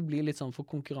sant? Om det blir litt sånn for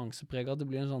konkurransepreget, at det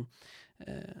blir en sånn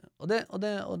og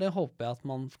det håper jeg at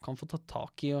man kan få ta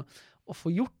tak i og få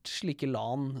gjort slike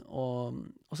LAN, og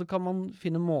så kan man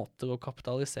finne måter å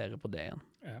kapitalisere på det igjen.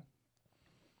 Ja.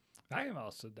 Nei, men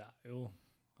altså det er jo,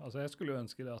 altså jeg skulle jo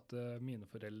ønske det at mine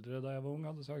foreldre da jeg var ung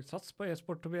hadde sagt, sats på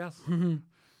e-sport, Tobias.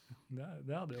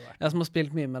 Det hadde jo vært. Jeg som har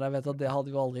spilt mye med deg vet at det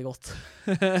hadde jo aldri gått.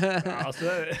 Ja, altså.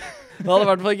 Det hadde i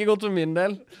hvert fall ikke gått for min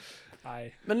del. Nei.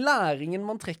 Men læringen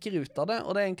man trekker ut av det,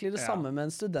 og det er egentlig det samme med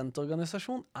en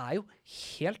studentorganisasjon, er jo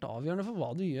helt avgjørende for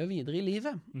hva du gjør videre i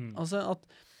livet. Altså at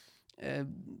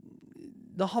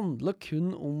det handler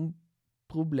kun om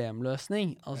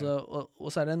problemløsning, altså,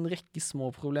 og så er det en rekke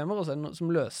små problemer, og så er det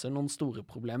som løser noen store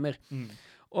problemer.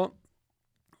 Og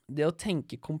det å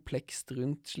tenke komplekst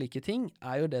rundt slike ting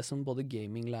jo det som både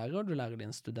gaming lærer, du lærer det i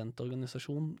en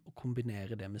studentorganisasjon, å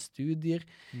kombinere det med studier.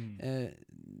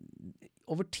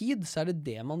 Over tid så det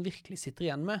det man virkelig sitter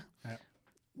igjen med. Ja.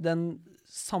 Den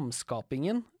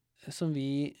samskapingen som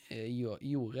vi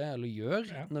gjorde, eller gjør,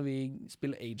 når vi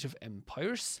spiller Age of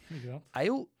Empires,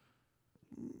 jo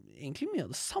egentlig mye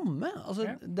av det samme. Altså,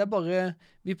 det bare,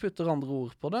 vi putter andre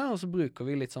ord på det, og så bruker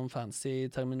vi litt sånn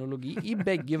fancy terminologi i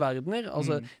begge verdener.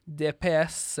 Altså,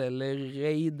 DPS eller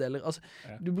raid, eller, altså,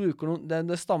 du bruker noe,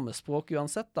 det stammespråk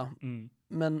uansett da.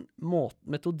 Men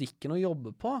metodikken å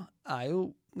jobbe på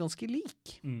jo ganske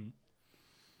lik.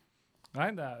 Nei,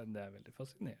 det er veldig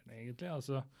fascinerende egentlig.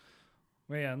 Altså,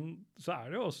 og igjen, så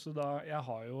det jo også da, jeg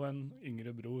har jo en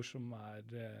yngre bror som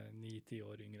 9-10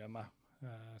 år yngre enn meg.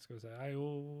 Skal vi se, jeg jo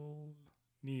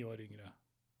 9 år yngre.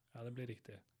 Ja, det blir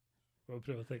riktig. For å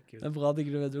prøve å tenke ut. Det bra at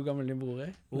ikke du vet hvor gammel din bror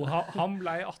Og han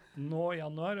ble 18 nå i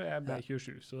januar, og jeg ble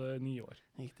 27, så det 9 år.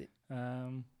 Riktig.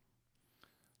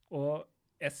 Og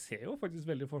jeg ser jo faktisk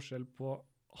veldig forskjell på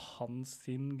hans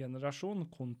sin generasjon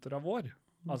kontra vår.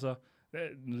 Altså, det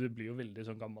blir jo veldig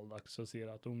sånn gammeldags og sier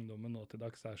at ungdommen nå til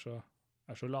dags så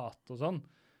late og sånn.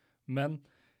 Men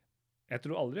jeg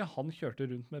tror aldri han kjørte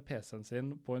rundt med PC-en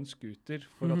sin på en scooter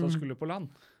for at han skulle på land.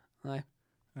 Nei.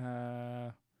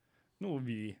 Noe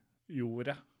vi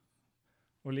gjorde.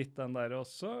 Og litt den der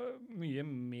også mye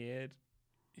mer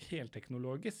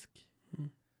helteknologisk.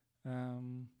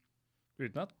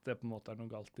 Uten at det på en måte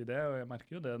noe galt i det, og jeg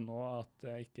merker jo det nå at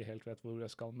jeg ikke helt vet hvor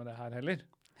jeg skal med det her heller.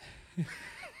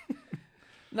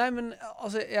 Nei, men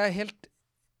altså, jeg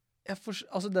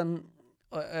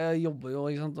jobber jo,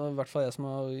 ikke sant, og i hvert fall jeg som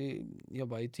har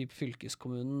jobbet i typ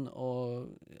fylkeskommunen og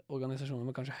organisasjoner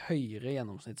med kanskje høyere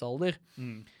gjennomsnittsalder,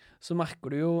 så merker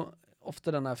du jo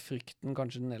ofte denne frykten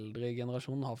kanskje den eldre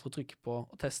generasjonen har for å trykke på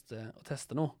og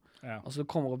teste noe. Ja. Altså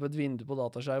det kommer opp et vindu på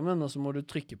dataskjermen, og så må du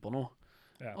trykke på noe.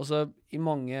 Ja. Og så i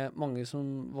mange som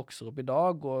vokser opp i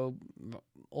dag, og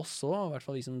også, i hvert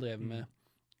fall vi som drev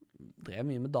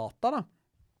mye med data da,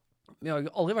 vi har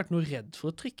jo aldri vært noe redd for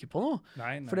å trykke på noe.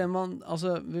 Nei. Fordi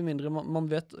ved mindre man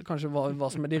vet kanskje hva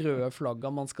som de røde flagga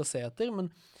man skal se etter, men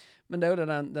det jo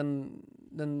det,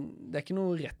 det ikke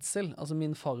noe redsel. Altså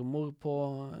min farmor på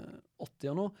 80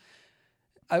 og noe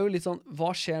jo litt sånn,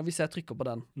 hva skjer hvis jeg trykker på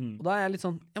den? Og da jeg litt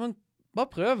sånn, ja, men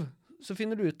bare prøv, så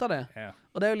finner du ut av det. Ja.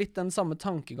 Og det jo litt den samme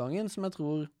tankegangen som jeg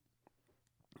tror,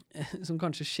 som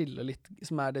kanskje skiller litt,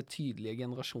 som det tydelige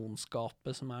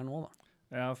generasjonsskapet som nå da.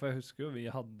 Ja, for jeg husker jo vi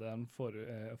hadde en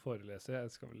foreleser,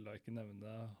 jeg skal vel da ikke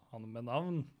nevne han med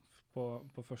navn, på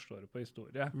første året på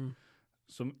historie,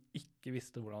 som ikke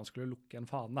visste hvordan han skulle lukke en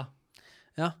fane.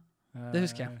 Ja, det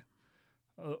husker jeg.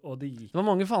 Og det var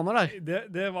mange faner der.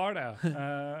 Det var det.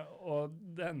 Og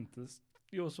det endte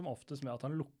jo som oftest med at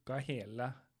han lukka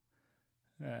hele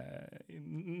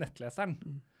nettleseren.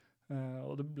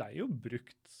 Og det ble jo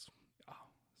brukt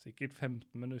sikkert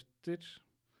 15 minutter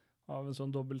av en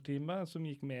sånn dobbelttime, som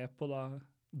gikk med på da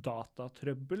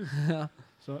datatrøbbel,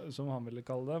 som han ville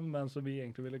kalle det, men som vi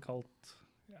egentlig ville kalt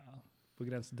på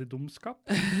grensen til dumskap.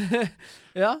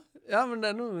 ja, men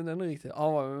det noe riktig.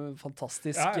 Han var jo en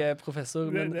fantastisk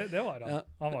professor. Men, det var han. Ja.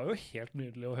 Han var jo helt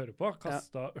nydelig å høre på.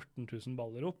 Kastet 18 000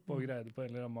 baller opp, og greide på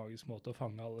en eller annen magisk måte å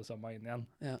fange alle sammen inn igjen.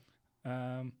 Ja.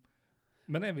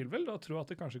 Men jeg vil vel da tro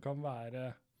at det kanskje kan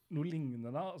være noe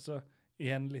lignende, altså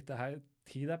igjen litt det her,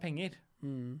 tid penger.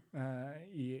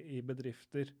 I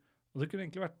bedrifter. Og det kunne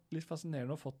egentlig vært litt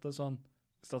fascinerende å fått en sånn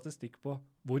statistikk på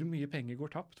hvor mye penger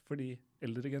går tapt fordi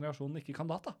eldre generasjonen ikke kan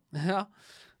data. Ja,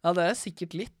 det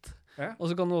sikkert litt. Ja. Og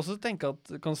så kan du også tenke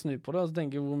kan snu på det, og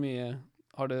tenke hvor mye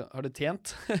har det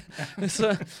tjent.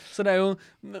 så det jo,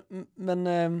 men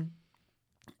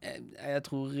jeg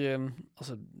tror,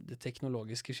 altså det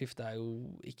teknologiske skiftet jo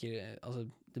ikke, altså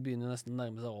det begynner nesten å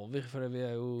nærme seg over, for det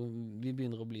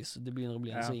begynner å bli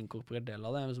en så inkorporert del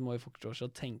av det, men så må vi fortsatt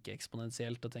å tenke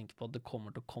eksponentielt, og tenke på at det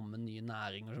kommer til å komme nye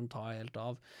næringer som tar helt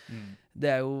av.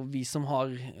 Det jo vi som har,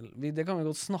 det kan vi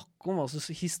godt snakke om, altså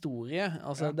historie,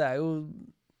 altså det jo,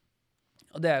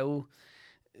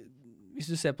 hvis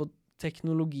du ser på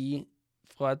teknologi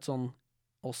fra et sånn,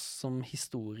 oss som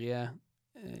historie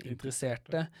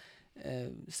interesserte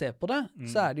ser på det,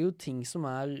 så det jo ting som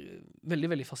veldig,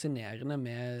 veldig fascinerende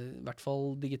med i hvert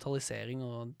fall digitalisering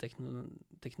og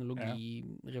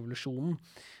teknologirevolusjonen,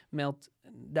 med at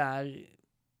det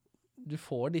du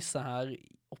får disse her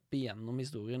opp igjennom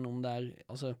historien, om det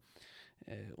altså,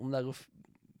 om det å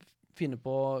finne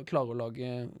på, klare å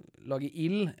lage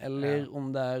ild, eller om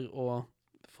det å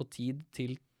få tid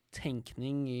til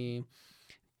tenkning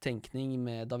tenkning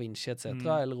med Da Vinci etc.,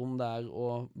 eller om det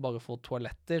å bare få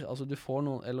toaletter, altså du får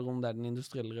noen, eller om det den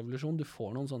industrielle revolusjonen, du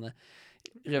får noen sånne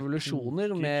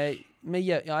revolusjoner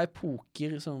med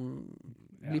epoker som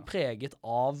blir preget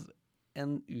av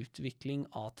en utvikling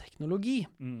av teknologi.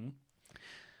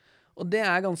 Og det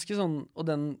ganske sånn, og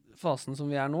den fasen som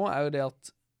vi nå, jo det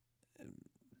at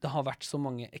det har vært så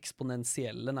mange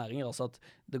eksponentielle næringer, altså at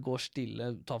det går stille,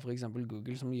 ta for eksempel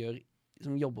Google, som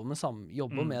jobber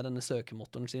med denne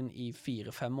søkemotoren sin i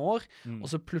 4-5 år, og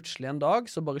så plutselig en dag,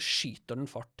 så bare skyter den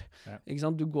fart. Ikke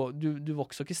sant? Du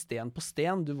vokser ikke sten på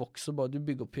sten, du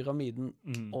bygger opp pyramiden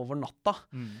over natta.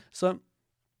 Så,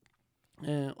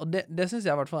 og det synes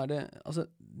jeg i hvert fall altså,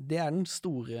 det den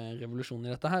store revolusjonen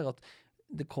i dette her, at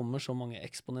det kommer så mange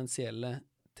eksponentielle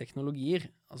teknologier.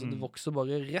 Altså, det vokser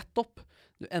bare rett opp.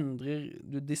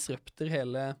 Du disrupter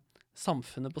hele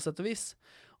samfunnet på sett og vis.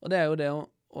 Og det jo det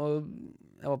og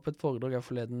jeg var på et foredrag her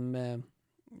forleden med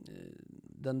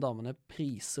den damen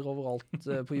priser overalt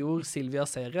på jord, Silvia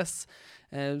Ceres,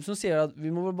 som sier at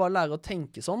vi må vel bare lære å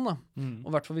tenke sånn da. Og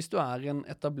i hvert fall hvis du en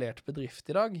etablert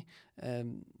bedrift i dag,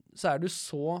 så du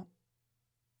så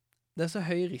det så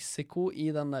høy risiko i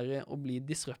den der å bli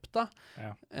disrupta,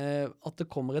 at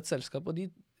det kommer et selskap,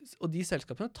 og de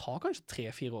selskapene tar kanskje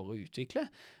 3-4 år å utvikle,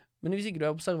 men hvis ikke du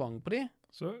observant på de,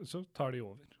 så tar de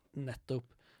over.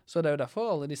 Nettopp. Så det jo derfor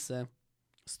alle disse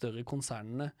større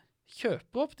konsernene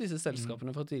kjøper opp disse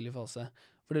selskapene fra tidlig fase.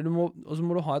 Og så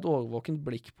må du ha et overvåkent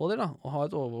blikk på det da, og ha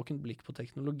et overvåkent blikk på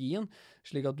teknologien,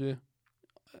 slik at du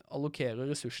allokerer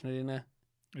ressursene dine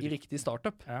i riktig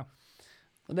startup. Ja.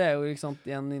 Og det jo ikke sant,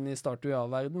 igjen inne i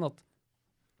start-UA-verden at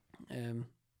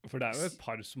for det jo et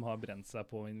par som har brent seg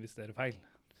på å investere feil.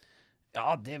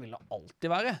 Ja, det vil det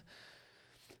alltid være.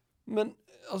 Men,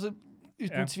 altså,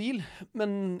 uten tvil.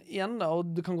 Men igjen da,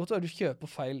 og det kan godt være at du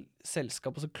kjøper feil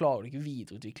selskap, og så klarer du ikke å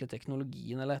videreutvikle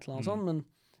teknologien eller et eller annet sånt, men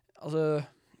altså,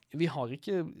 vi har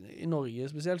ikke, i Norge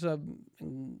spesielt, så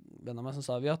en venn av meg som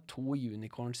sa, vi har 2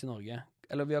 unicorns i Norge.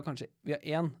 Eller vi har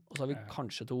 1, og så har vi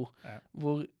kanskje 2.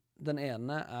 Hvor den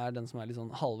ene den som litt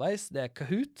sånn halvveis, det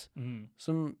Kahoot,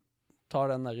 som tar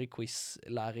den der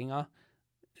quiz-læringa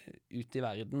ut i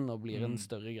verden og blir en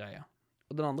større greie.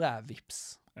 Og den andre Vipps.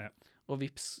 Og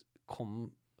Vipps kom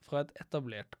fra et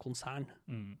etablert konsern.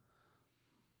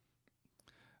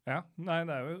 Ja, nei,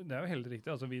 det jo helt riktig.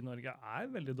 Altså, vi i Norge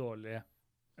veldig dårlige.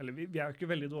 Eller vi jo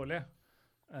ikke veldig dårlige,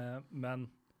 men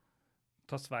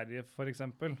ta Sverige for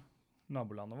eksempel,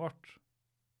 nabolandet vårt.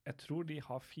 Jeg tror de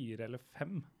har 4 eller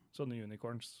 5 sånne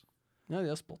unicorns. Ja,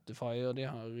 de har Spotify, og de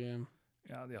har...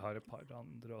 Ja, de har et par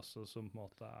andre også som på en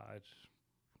måte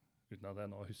uten at jeg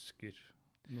nå husker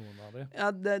noen av de. Ja,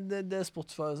 det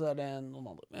Spotify, så det noen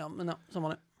andre. Ja, men ja,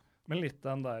 samme det. Men litt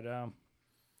den der...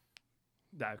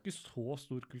 Det jo ikke så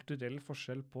stor kulturell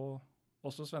forskjell på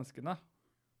også svenskene,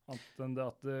 annet enn det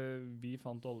at vi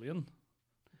fant oljen.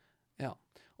 Ja,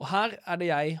 og her det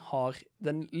jeg har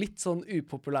den litt sånn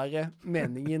upopulære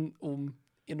meningen om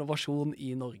innovasjon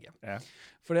i Norge. Ja.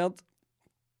 Fordi at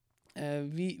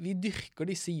vi dyrker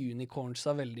disse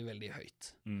unicornsa veldig, veldig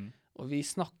høyt. Og vi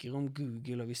snakker om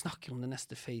Google, og vi snakker om det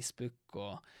neste Facebook,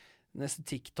 og neste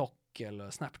TikTok,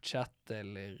 eller Snapchat,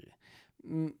 eller...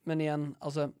 Men igjen,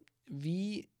 altså,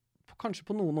 vi, kanskje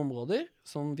på noen områder,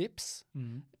 som Vipps,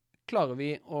 klarer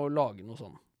vi å lage noe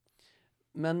sånn.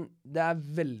 Men det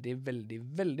veldig, veldig,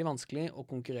 veldig vanskelig å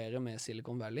konkurrere med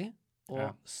Silicon Valley,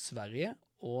 og Sverige,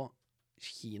 og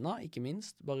Kina, ikke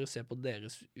minst. Bare se på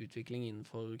deres utvikling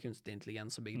innenfor kunstig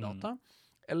intelligens og big data,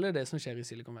 eller det som skjer i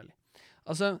Silicon Valley.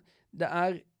 Altså,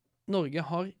 Norge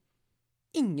har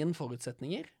ingen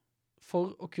forutsetninger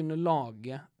for å kunne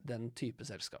lage den type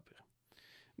selskaper,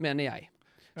 mener jeg.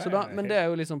 Men det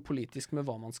jo liksom politisk med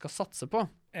hva man skal satse på.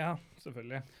 Ja,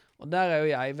 selvfølgelig. Og der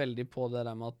jo jeg veldig på det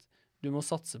der med at du må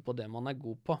satse på det man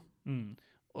god på.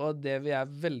 Og det vi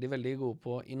veldig, veldig gode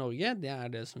på i Norge, det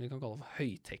det som vi kan kalle for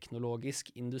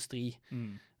høyteknologisk industri.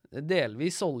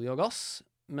 Delvis olje og gass,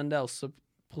 men det også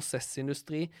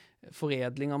prosessindustri,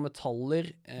 foredling av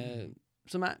metaller,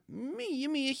 som mye,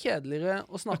 mye kjedeligere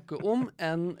å snakke om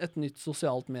enn et nytt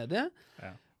sosialt medie,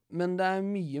 men det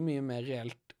mye, mye mer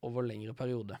reelt over lengre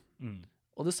periode.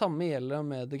 Og det samme gjelder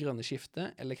med det grønne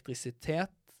skiftet,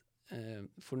 elektrisitet,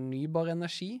 fornybar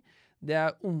energi. Det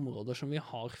områder som vi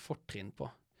har fortrinn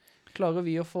på. Klarer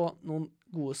vi å få noen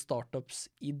gode startups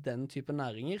i den type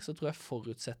næringer, så tror jeg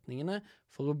forutsetningene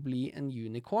for å bli en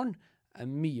unicorn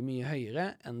mye, mye høyere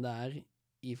enn det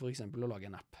i for eksempel å lage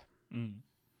en app.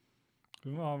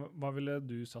 Hva ville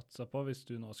du satsa på hvis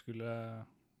du nå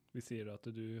vi sier at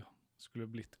du skulle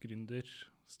blitt gründer,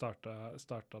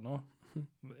 starta nå?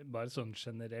 Bare sånn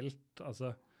generelt,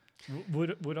 altså,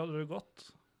 hvor hadde du gått?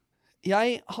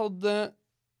 Jeg hadde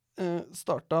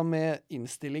startet med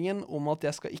innstillingen om at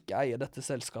jeg skal ikke eie dette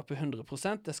selskapet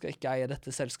 100%, jeg skal ikke eie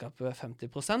dette selskapet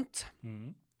 50%.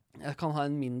 Jeg kan ha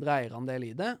en mindre eierandel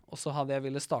i det, og så hadde jeg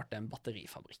ville starte en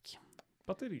batterifabrikk.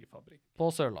 Batterifabrikk.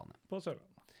 På Sørlandet. På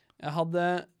Sørlandet. Jeg hadde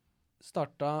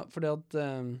startet fordi at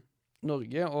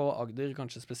Norge, og Agder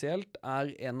kanskje spesielt,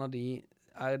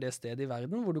 er det stedet i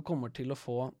verden hvor du kommer til å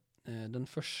få den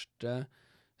første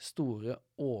store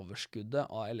overskuddet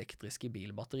av elektriske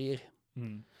bilbatterier.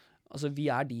 Altså, vi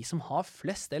er de som har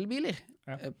flest elbiler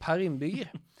per innbygger.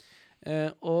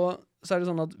 Og så er det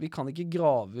sånn at vi kan ikke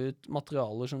grave ut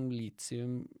materialer som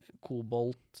lithium,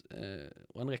 kobolt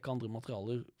og en rekke andre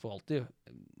materialer for alltid.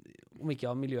 Om ikke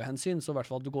av miljøhensyn, så i hvert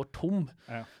fall at du går tom.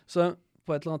 Ja. Så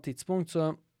på et eller annet tidspunkt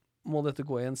så må dette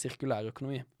gå i en sirkulær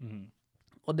økonomi.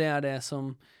 Og det er det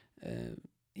som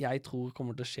jeg tror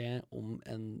kommer til å skje om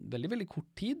en veldig, veldig kort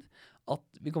tid, at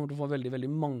vi kommer til å få veldig, veldig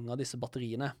mange av disse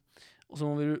batteriene. Og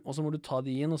så må du ta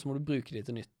de inn, og så må du bruke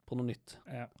de på noe nytt.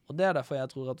 Ja. Og det er derfor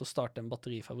jeg tror at å starte en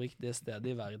batterifabrikk det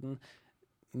stedet i verden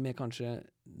med kanskje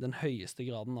den høyeste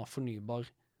graden av fornybar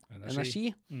energi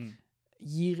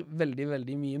gir veldig,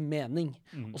 veldig mye mening.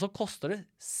 Og så koster det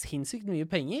sinnssykt mye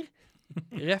penger,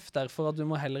 ref derfor at du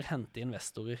må heller hente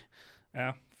investorer.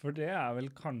 Ja, for det er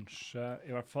vel kanskje,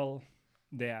 i hvert fall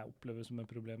det jeg opplever som et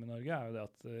problem i Norge, er jo det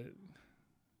at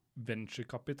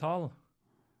venturekapital,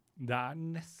 det er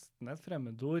nesten et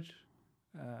fremmedord,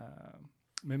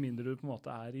 med mindre du på en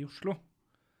måte er i Oslo.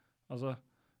 Altså,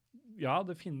 ja,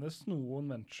 det finnes noen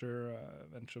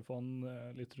venturefond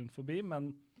litt rundt forbi,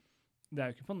 men det er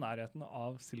jo ikke på nærheten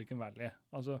av Silicon Valley.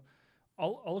 Altså,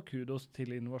 all kudos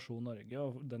til Innovasjon Norge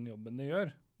og den jobben de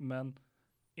gjør, men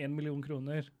 1 million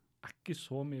kroner er ikke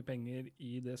så mye penger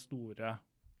i det store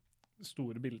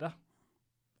bildet.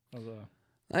 Altså.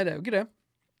 Nei, det er jo ikke det.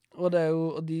 Og det er jo,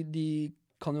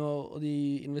 og de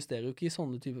investerer jo ikke i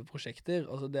sånne typer prosjekter.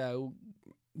 Altså, det er jo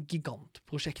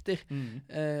gigantprosjekter.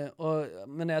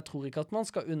 Men jeg tror ikke at man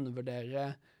skal undervurdere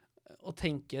og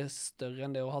tenke større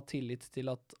enn det å ha tillit til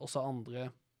at også andre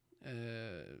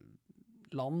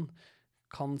land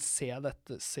kan se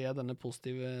denne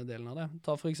positive delen av det.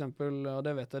 Ta for eksempel, og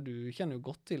det vet jeg du kjenner jo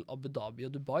godt til, Abu Dhabi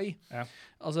og Dubai. Ja.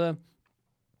 Altså,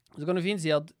 så kan du fint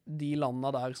si at de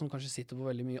landene der som kanskje sitter på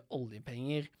veldig mye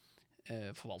oljepenger,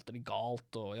 forvalter de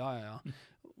galt, og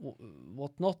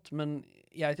what not, men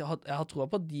jeg har troa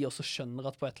på at de også skjønner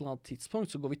at på et eller annet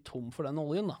tidspunkt så går vi tom for den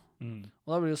oljen da.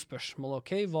 Og da blir jo spørsmålet,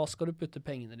 ok, hva skal du putte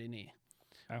pengene dine i?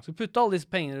 Ja. Skal du putte alle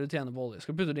disse pengene du tjener på olje?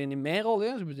 Skal du putte det inn i mer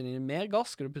olje? Skal du putte det inn i mer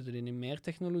gass? Skal du putte det inn i mer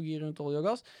teknologi rundt olje og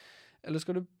gass? Eller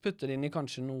skal du putte det inn i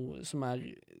kanskje noe som er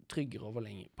tryggere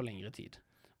på lengre tid?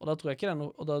 Og da tror jeg ikke det er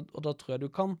noe, og da tror jeg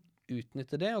du kan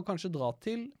utnytte det, og kanskje dra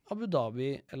til Abu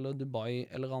Dhabi eller Dubai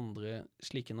eller andre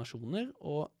slike nasjoner,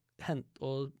 og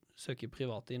søke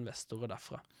private investorer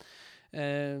derfra.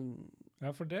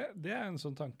 Ja, for det er en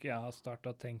sånn tanke jeg har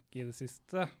startet å tenke i det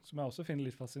siste, som jeg også finner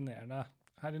litt fascinerende.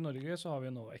 Her i Norge så har vi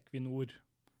nå Equinor,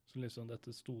 som liksom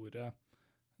dette store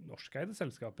norskeide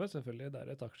selskapet, selvfølgelig det er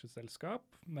et aksjeselskap,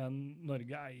 men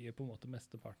Norge eier på en måte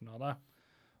mesteparten av det.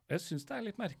 Og jeg synes det er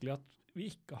litt merkelig at vi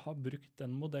ikke har brukt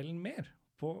den modellen mer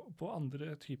på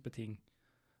andre type ting.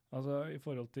 Altså i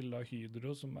forhold til da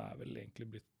Hydro, som er vel egentlig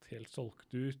blitt helt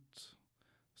solgt ut.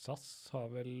 SAS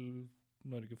har vel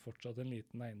Norge fortsatt en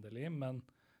liten eiendel i, men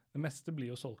det meste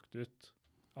blir jo solgt ut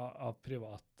av til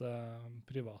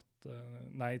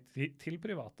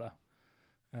private.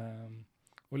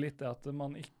 Og litt det at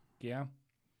man ikke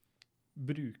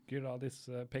bruker da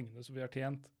disse pengene som vi har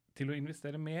tjent til å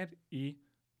investere mer i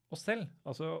oss selv.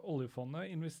 Altså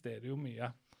oljefondet investerer jo mye,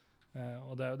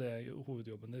 og det er jo det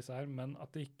hovedjobben deres er, men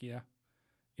at de ikke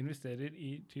investerer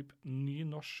i typ ny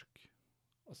norsk,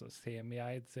 altså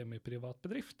semi-eid, semi-privat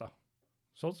bedrift da.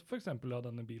 Sånn som for eksempel av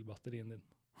denne bilbatterien din.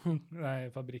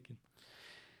 Nei, fabrikken.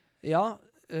 Ja,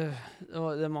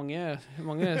 det er mange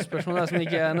spørsmål der som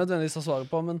ikke er nødvendigvis å svare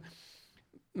på,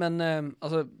 men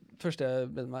altså, først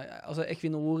altså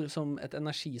Equinor som et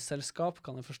energiselskap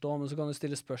kan jeg forstå, men så kan du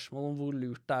stille spørsmål om hvor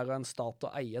lurt det er av en stat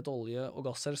å eie et olje- og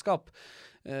gasselskap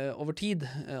over tid.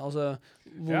 Altså,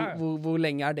 hvor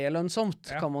lenge er det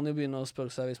lønnsomt? Ja. Kan man jo begynne å spørre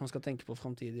seg hvis man skal tenke på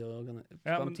framtidige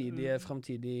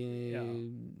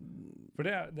For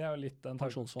det er jo litt den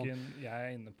tanken jeg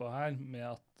er inne på her, med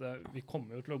at vi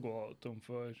kommer jo til å gå tom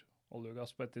for olje og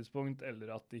gass på et tidspunkt,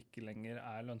 eller at det ikke lenger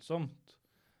er lønnsomt.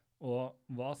 Og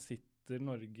hva sitter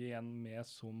Norge igjen med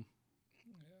som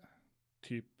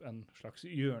en slags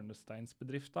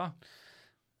hjørnesteinsbedrift da?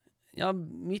 Ja,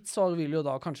 mitt svar vil jo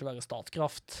da kanskje være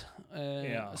Statkraft.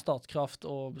 Statkraft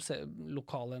og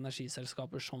lokale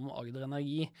energiselskaper som Agder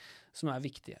Energi, som er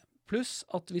viktige. Pluss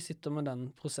at vi sitter med den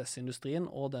prosessindustrien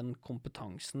og den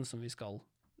kompetansen som vi skal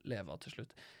leve av til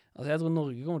slutt. Altså jeg tror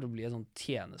Norge kommer til å bli et sånn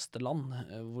tjenesteland,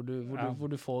 hvor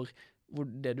du får, hvor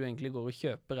det du egentlig går og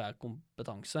kjøper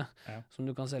kompetanse, som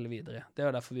du kan selge videre. Det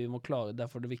derfor vi må klare,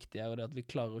 derfor det viktige det at vi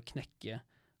klarer å knekke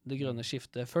det grønne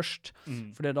skiftet først.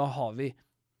 For da har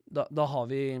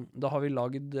vi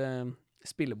laget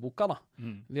spilleboka da.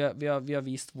 Vi har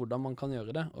vist hvordan man kan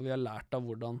gjøre det, og vi har lært av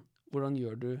hvordan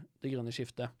gjør du det grønne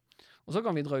skiftet. Og så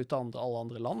kan vi dra ut til alle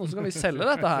andre land, og så kan vi selge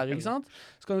dette her, ikke sant?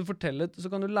 Så kan du fortelle,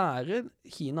 så kan du lære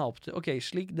Kina opp til, ok,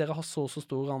 slik dere har så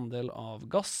stor andel av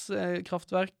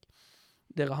gasskraftverk,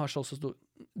 dere har så stor,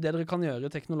 det dere kan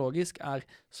gjøre teknologisk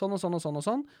sånn og sånn og sånn og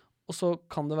sånn, og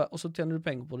så tjener du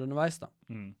penger på det underveis da.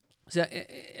 Så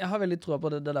jeg har veldig tro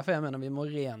på det, det derfor jeg mener vi må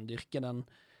rendyrke den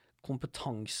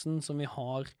kompetansen som vi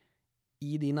har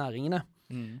i de næringene.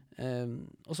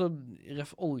 Og så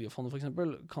oljefondet for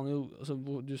eksempel kan jo, altså,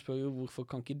 du spør jo hvorfor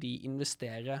kan ikke de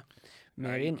investere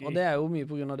mer inn, og det jo mye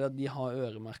på grunn av det at de har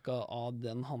øremerket av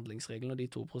den handlingsregelen, og de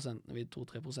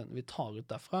 2-3% vi tar ut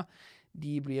derfra,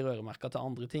 de blir øremerket til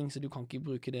andre ting, så du kan ikke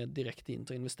bruke det direkte inn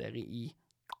til å investere i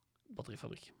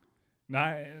batterifabrikk.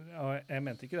 Nei, jeg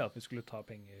mente ikke det at vi skulle ta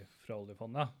penger fra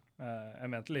oljefondet.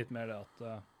 Jeg mente litt mer det at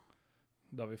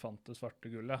da vi fant det svarte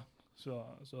gullet,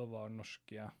 så var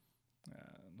norske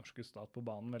stat på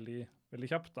banen veldig, veldig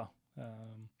kjapt da.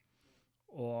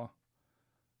 Og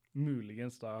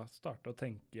muligens da starte å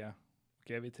tenke, ok,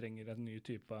 vi trenger en ny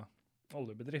type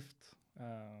oljebedrift.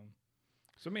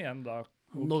 Som igjen da...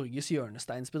 Norges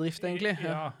hjørnesteinsbedrift egentlig.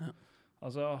 Ja,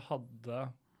 altså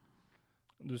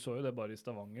du så jo det bare i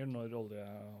Stavanger når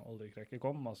oljekrekket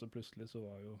kom, altså plutselig så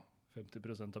var jo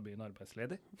 50% av byen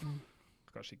arbeidsledig.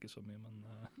 Kanskje ikke så mye, men...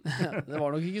 Det var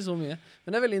nok ikke så mye.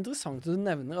 Men det veldig interessant at du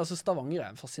nevner, altså Stavanger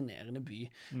en fascinerende by.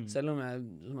 Selv om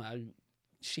jeg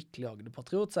skikkelig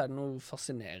Agder-patriot, så det noe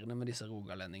fascinerende med disse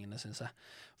rogalendingene, synes jeg.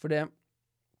 For det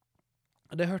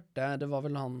hørte jeg, det var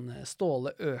vel han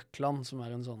Ståle Økland, som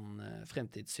en sånn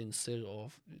fremtidssynser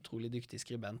og utrolig dyktig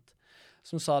skribent,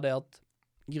 som sa det at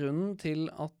grunnen til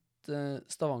at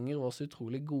Stavanger var så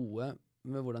utrolig gode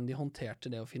med hvordan de håndterte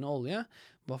det å finne olje,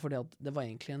 var fordi at det var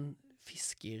egentlig en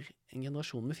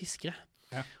generasjon med fiskere.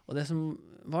 Ja. Og det som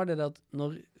var det at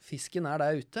når fisken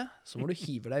der ute, så må du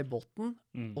hive deg i båten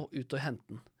og ut og hente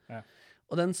den. Ja.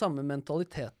 Og den samme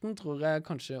mentaliteten tror jeg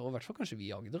kanskje, og i hvert fall kanskje vi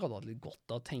i Agder hadde litt godt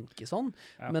av å tenke sånn,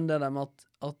 men det der med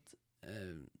at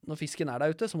når fisken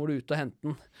der ute, så må du ut og hente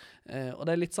den. Og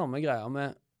det litt samme greia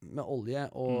med olje,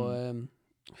 og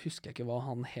husker jeg ikke hva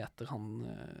han heter,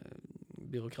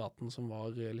 byråkraten som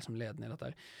var liksom ledende i dette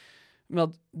her. Men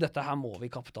at dette her må vi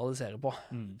kapitalisere på.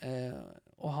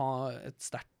 Og ha en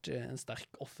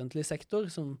sterk offentlig sektor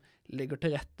som legger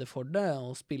til rette for det,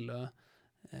 og spille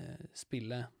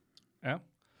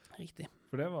riktig.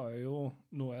 For det var jo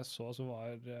noe jeg så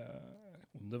var,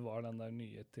 om det var den der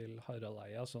nye til Harald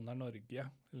Eia, sånn Norge,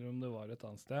 eller om det var et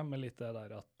annet sted, men litt det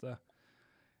der at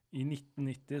i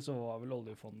 1990 så var vel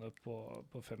oljefondet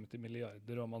på 50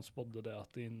 milliarder, og man spådde det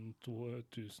at innen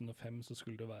 2005 så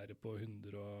skulle det være på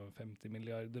 150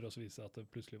 milliarder, og så viste det at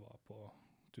det plutselig var på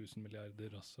 1000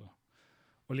 milliarder også.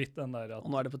 Og litt den der at...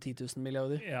 Og nå det på 10 000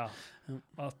 milliarder. Ja,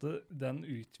 at den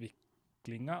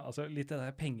utviklingen, altså litt det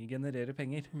der penger genererer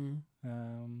penger.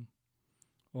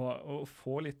 Og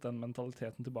få litt den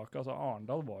mentaliteten tilbake. Altså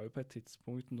Arendal var jo på et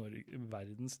tidspunkt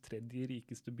verdens tredje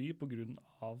rikeste by på grunn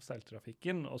av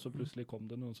seiltrafikken, og så plutselig kom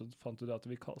det noen som fant ut at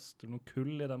vi kaster noe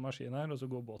kull i den maskinen her, og så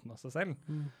går båten av seg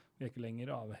selv. Vi ikke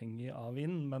lenger avhengig av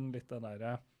vind, men litt den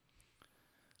der...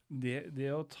 Det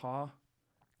å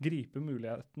gripe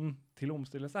muligheten til å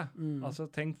omstille seg. Altså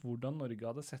tenk hvordan Norge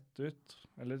hadde sett ut,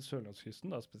 eller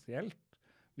Sørlandskysten da spesielt,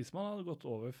 hvis man hadde gått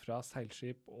over fra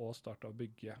seilskip og startet å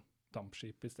bygge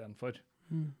dampskip i stedet for.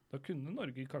 Da kunne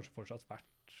Norge kanskje fortsatt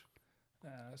vært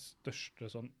største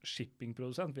sånn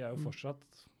shippingprodusent. Vi jo fortsatt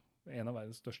en av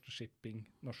verdens største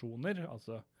shippingnasjoner.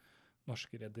 Altså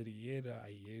norske rederier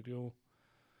eier jo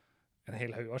en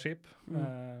hel haug av skip.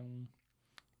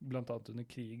 Blant annet under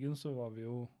krigen så var vi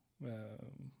jo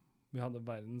vi hadde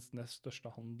verdens nest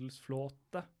største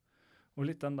handelsflåte. Og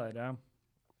litt den der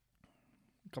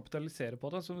kapitalisere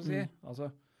på det, som vi sier. Altså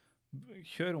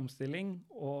kjør omstilling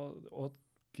og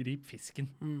grip fisken.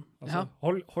 Altså,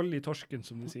 hold i torsken,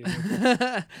 som de sier.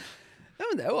 Ja,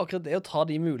 men det jo akkurat det å ta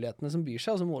de mulighetene som byr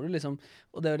seg, og så må du liksom,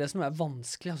 og det jo det som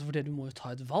vanskelig, altså fordi du må jo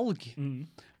ta et valg.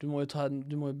 Du må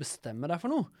jo bestemme deg for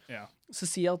noe. Ja. Så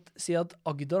si at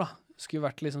Agder da, skulle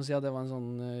vært liksom, si at det var en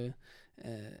sånn,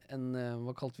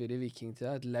 hva kalte vi det i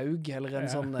vikingtida, et laug, eller en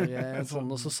sånn der,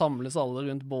 sånn, og så samles alle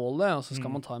rundt bålet, og så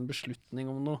skal man ta en beslutning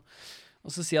om noe.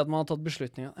 Og så si at man har tatt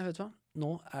beslutningen, vet du hva, nå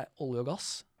olje og gass,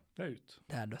 Det er ut.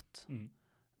 det er dødt. Mm.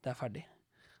 Det er ferdig.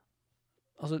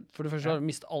 Altså, for det første,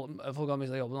 folk har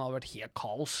mistet jobben, det har vært helt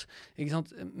kaos, ikke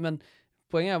sant? Men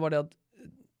poenget er bare det at,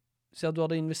 si at du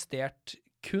hadde investert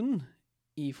kun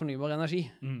i fornybar energi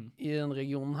i den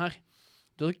regionen her.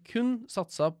 Du hadde kun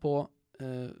satset på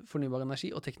fornybar energi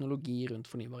og teknologi rundt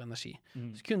fornybar energi.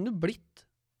 Så kunne du blitt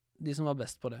de som var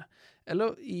best på det.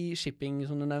 Eller i shipping,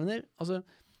 som du nevner. Altså,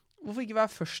 hvorfor ikke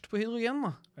være først på hydrogen,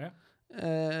 da? Ja.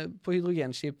 På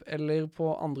hydrogenskip, eller på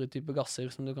andre typer gasser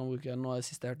som du kan bruke. Nå er det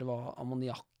siste jeg hørte var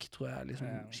ammoniakk, tror jeg liksom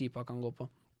skipa kan gå på.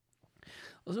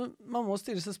 Altså, man må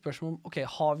stille seg spørsmål om, ok,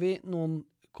 har vi noen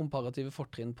komparative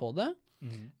fortrinn på det?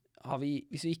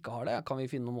 Hvis vi ikke har det, kan vi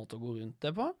finne noen måte å gå rundt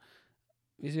det på?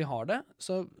 Hvis vi har det,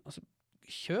 så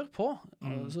kjør på.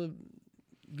 Altså,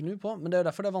 gnu på. Men det er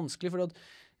derfor det er vanskelig, for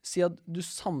si at du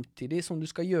samtidig som du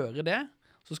skal gjøre det,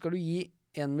 så skal du gi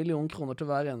 1 million kroner til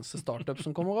hver eneste startup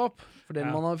som kommer opp, fordi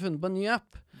man har funnet på en ny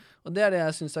app. Og det er det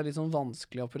jeg synes er litt sånn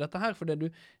vanskelig oppi dette her, fordi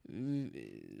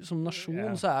som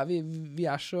nasjon så er vi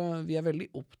er veldig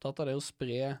opptatt av det å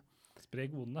spre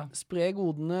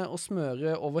godene og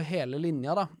smøre over hele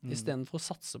linja da, i stedet for å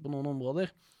satse på noen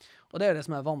områder. Og det er det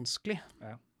som er vanskelig.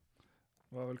 Ja.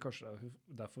 Det var vel kanskje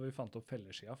derfor vi fant opp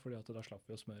felleskia, fordi at da slapp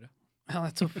vi å smøre. Ja,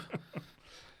 nettopp.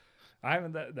 Nei,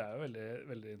 men det er jo veldig,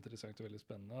 veldig interessant og veldig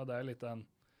spennende. Og det er litt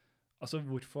altså,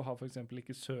 hvorfor har for eksempel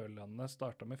ikke Sørlandet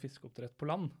startet med fiskeoppdrett på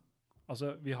land?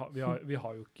 Altså, vi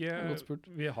har jo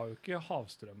ikke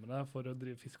havstrømmene for å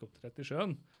drive fiskeoppdrett i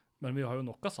sjøen, men vi har jo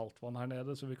nok av saltvann her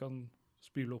nede, så vi kan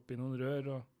spyle opp i noen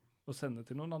rør og sende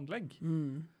til noen anlegg.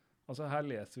 Altså, her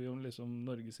leser vi om liksom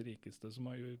Norges rikeste som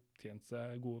har jo tjent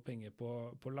seg gode penger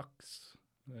på laks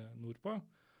nordpå.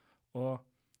 Og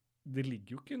det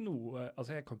ligger jo ikke noe,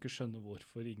 altså jeg kan ikke skjønne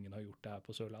hvorfor ingen har gjort det her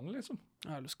på Sørlandet, liksom.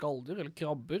 Ja, eller skalldyr, eller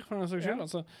krabber, for den saks skyld.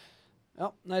 Altså,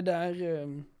 ja, nei, det er...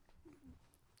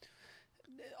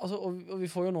 Altså, og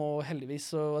vi får jo nå heldigvis,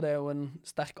 og det er jo en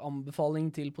sterk anbefaling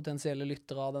til potensielle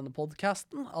lyttere av denne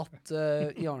podcasten, at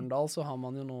i Arendal så har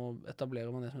man jo nå,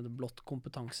 etablerer man det som heter Blått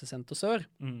kompetansesenter Sør,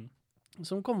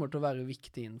 som kommer til å være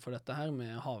viktig innenfor dette her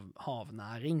med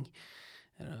havnæring,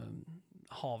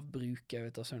 havbruk, jeg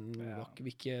vet da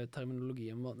hvilke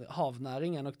terminologier.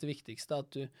 Havnæring er nok det viktigste,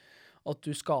 at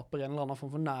du skaper en eller annen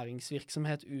form for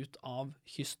næringsvirksomhet ut av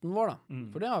kysten vår da.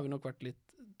 For det har vi nok vært litt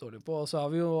dårlig på. Og så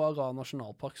har vi jo Ara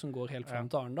nasjonalpark som går helt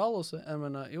frem til Arendal, og så, jeg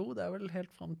mener, jo, det er vel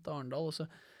helt frem til Arendal, og så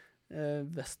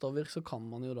vestover så kan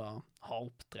man jo da ha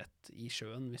oppdrett i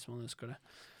sjøen, hvis man ønsker det.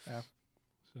 Ja.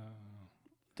 Så...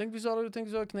 Tenk hvis du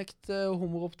hadde knekt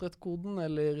hummeroppdrettkoden,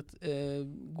 eller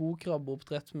god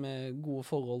krabbeoppdrett med gode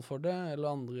forhold for det,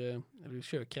 eller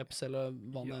sjøkreps, eller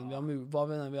hva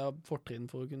vi har fortrinn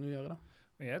for å kunne gjøre det.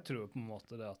 Jeg tror på en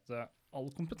måte det at all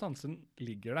kompetansen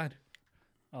ligger der.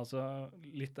 Altså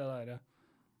litt av det der,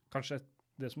 kanskje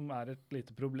det som er et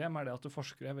lite problem er det at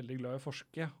forskere er veldig glad i å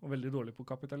forske, og veldig dårlig på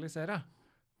å kapitalisere.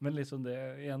 Men liksom det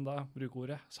igjen da, bruke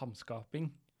ordet,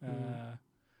 samskaping,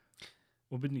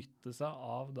 å benytte seg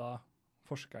av da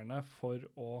forskerne for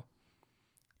å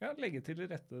legge til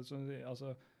rette,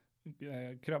 altså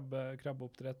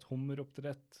krabbeoppdrett,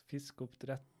 hummeroppdrett,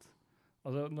 fiskeoppdrett.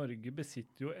 Altså Norge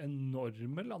besitter jo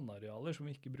enorme landarealer som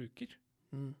vi ikke bruker.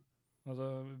 Altså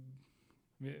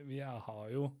vi har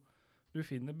jo, du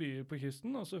finner byer på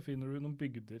kysten, og så finner du noen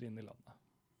bygder inne i landet.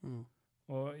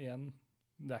 Og igjen,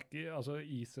 det er ikke, altså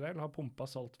Israel har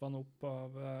pumpet saltvann opp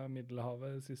av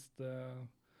Middelhavet de siste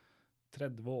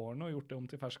 30 årene og gjort det om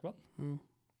til ferskvann.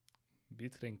 Vi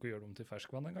trenger ikke å gjøre det om til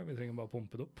ferskvann en gang, vi trenger bare å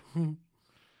pumpe det opp.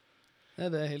 Ja,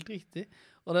 det er helt riktig.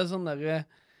 Og det er sånn der,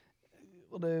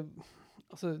 og det,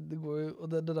 altså det går jo, og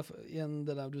det er derfor, igjen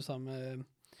det der du sa med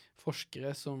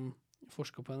forskere som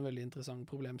forsker på en veldig interessant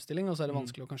problemstilling, og så er det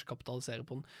vanskelig å kanskje kapitalisere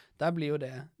på den. Der blir jo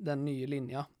det den nye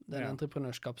linja, den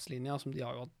entreprenørskapslinja som de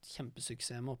har jo hatt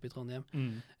kjempesuksess med oppe i Trondheim,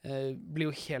 blir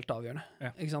jo helt avgjørende.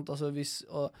 Ikke sant? Altså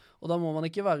og da må man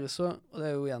ikke være så, og det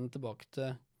er jo igjen tilbake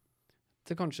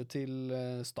til kanskje til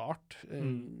Start,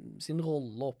 sin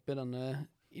rolle oppe i denne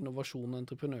innovasjon- og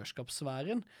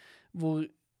entreprenørskapssfæren, hvor,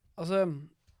 altså,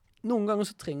 noen ganger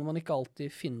så trenger man ikke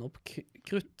alltid finne opp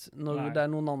krutt når det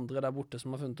er noen andre der borte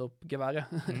som har funnet opp geværet.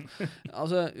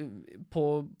 Altså,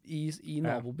 i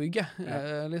nabobygget,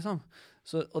 liksom.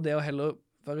 Så, og det å heller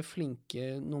være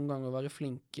flinke, noen ganger være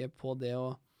flinke på det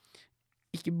å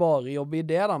ikke bare jobbe i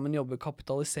det da, men jobbe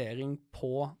kapitalisering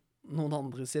på noen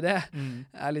andres idé,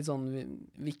 er litt sånn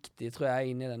viktig, tror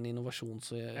jeg, inn i den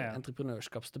innovasjons- og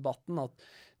entreprenørskapsdebatten,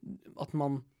 at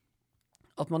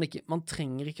man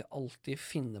trenger ikke alltid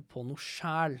finne på noe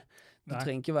selv. Det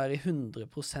trenger ikke være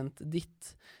 100%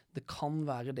 ditt. det kan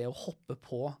være det å hoppe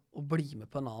på og bli med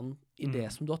på en annen idé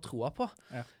som du har troa på.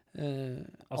 Ja.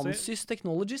 Ansys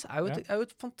Technologies er jo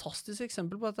et fantastisk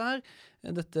eksempel på dette her.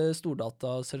 Dette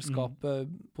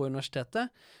stordataselskapet på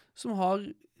universitetet, som har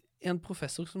en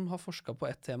professor som har forsket på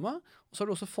et tema, og så har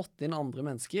du også fått inn andre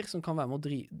mennesker som kan være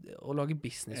med å lage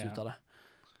business ut av det.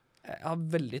 Jeg har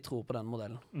veldig tro på den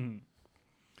modellen.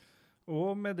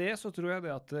 Og med det så tror jeg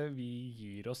det at vi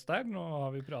gir oss der. Nå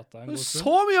har vi pratet en god stund.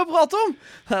 Så mye å prate om!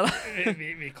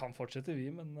 vi kan fortsette vi,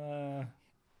 men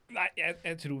nei,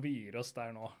 jeg tror vi gir oss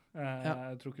der nå.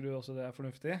 Tror ikke du også det er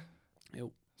fornuftig? Jo.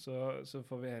 Så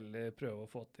får vi heller prøve å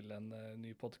få til en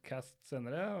ny podcast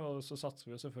senere, og så satser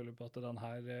vi jo selvfølgelig på at den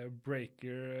her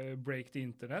break the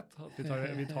internet, at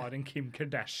vi tar en Kim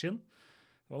Kardashian.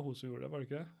 Det var hun som gjorde det, var det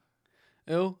ikke det?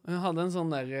 Jo, hun hadde en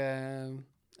sånn der,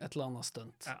 et eller annet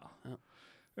stunt. Ja.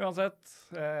 Uansett,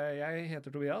 jeg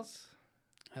heter Tobias.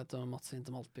 Jeg heter Mats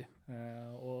Hinte Maltby.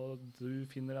 Og du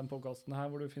finner den podcasten her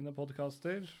hvor du finner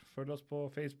podcaster. Følg oss på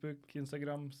Facebook,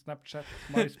 Instagram, Snapchat,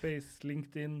 MySpace,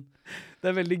 LinkedIn.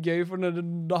 Det er veldig gøy, for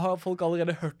da har folk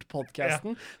allerede hørt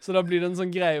podcasten, så da blir det en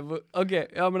sånn greie hvor, ok,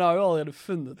 ja, men jeg har jo allerede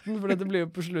funnet den, for dette blir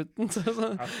jo på slutten.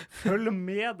 Ja, følg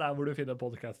med der hvor du finner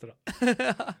podcaster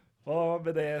da. Og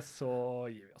med det så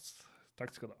gir vi oss.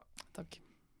 Takk skal du ha. Takk.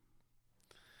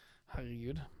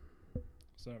 Herregud.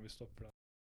 Så vi stopper da.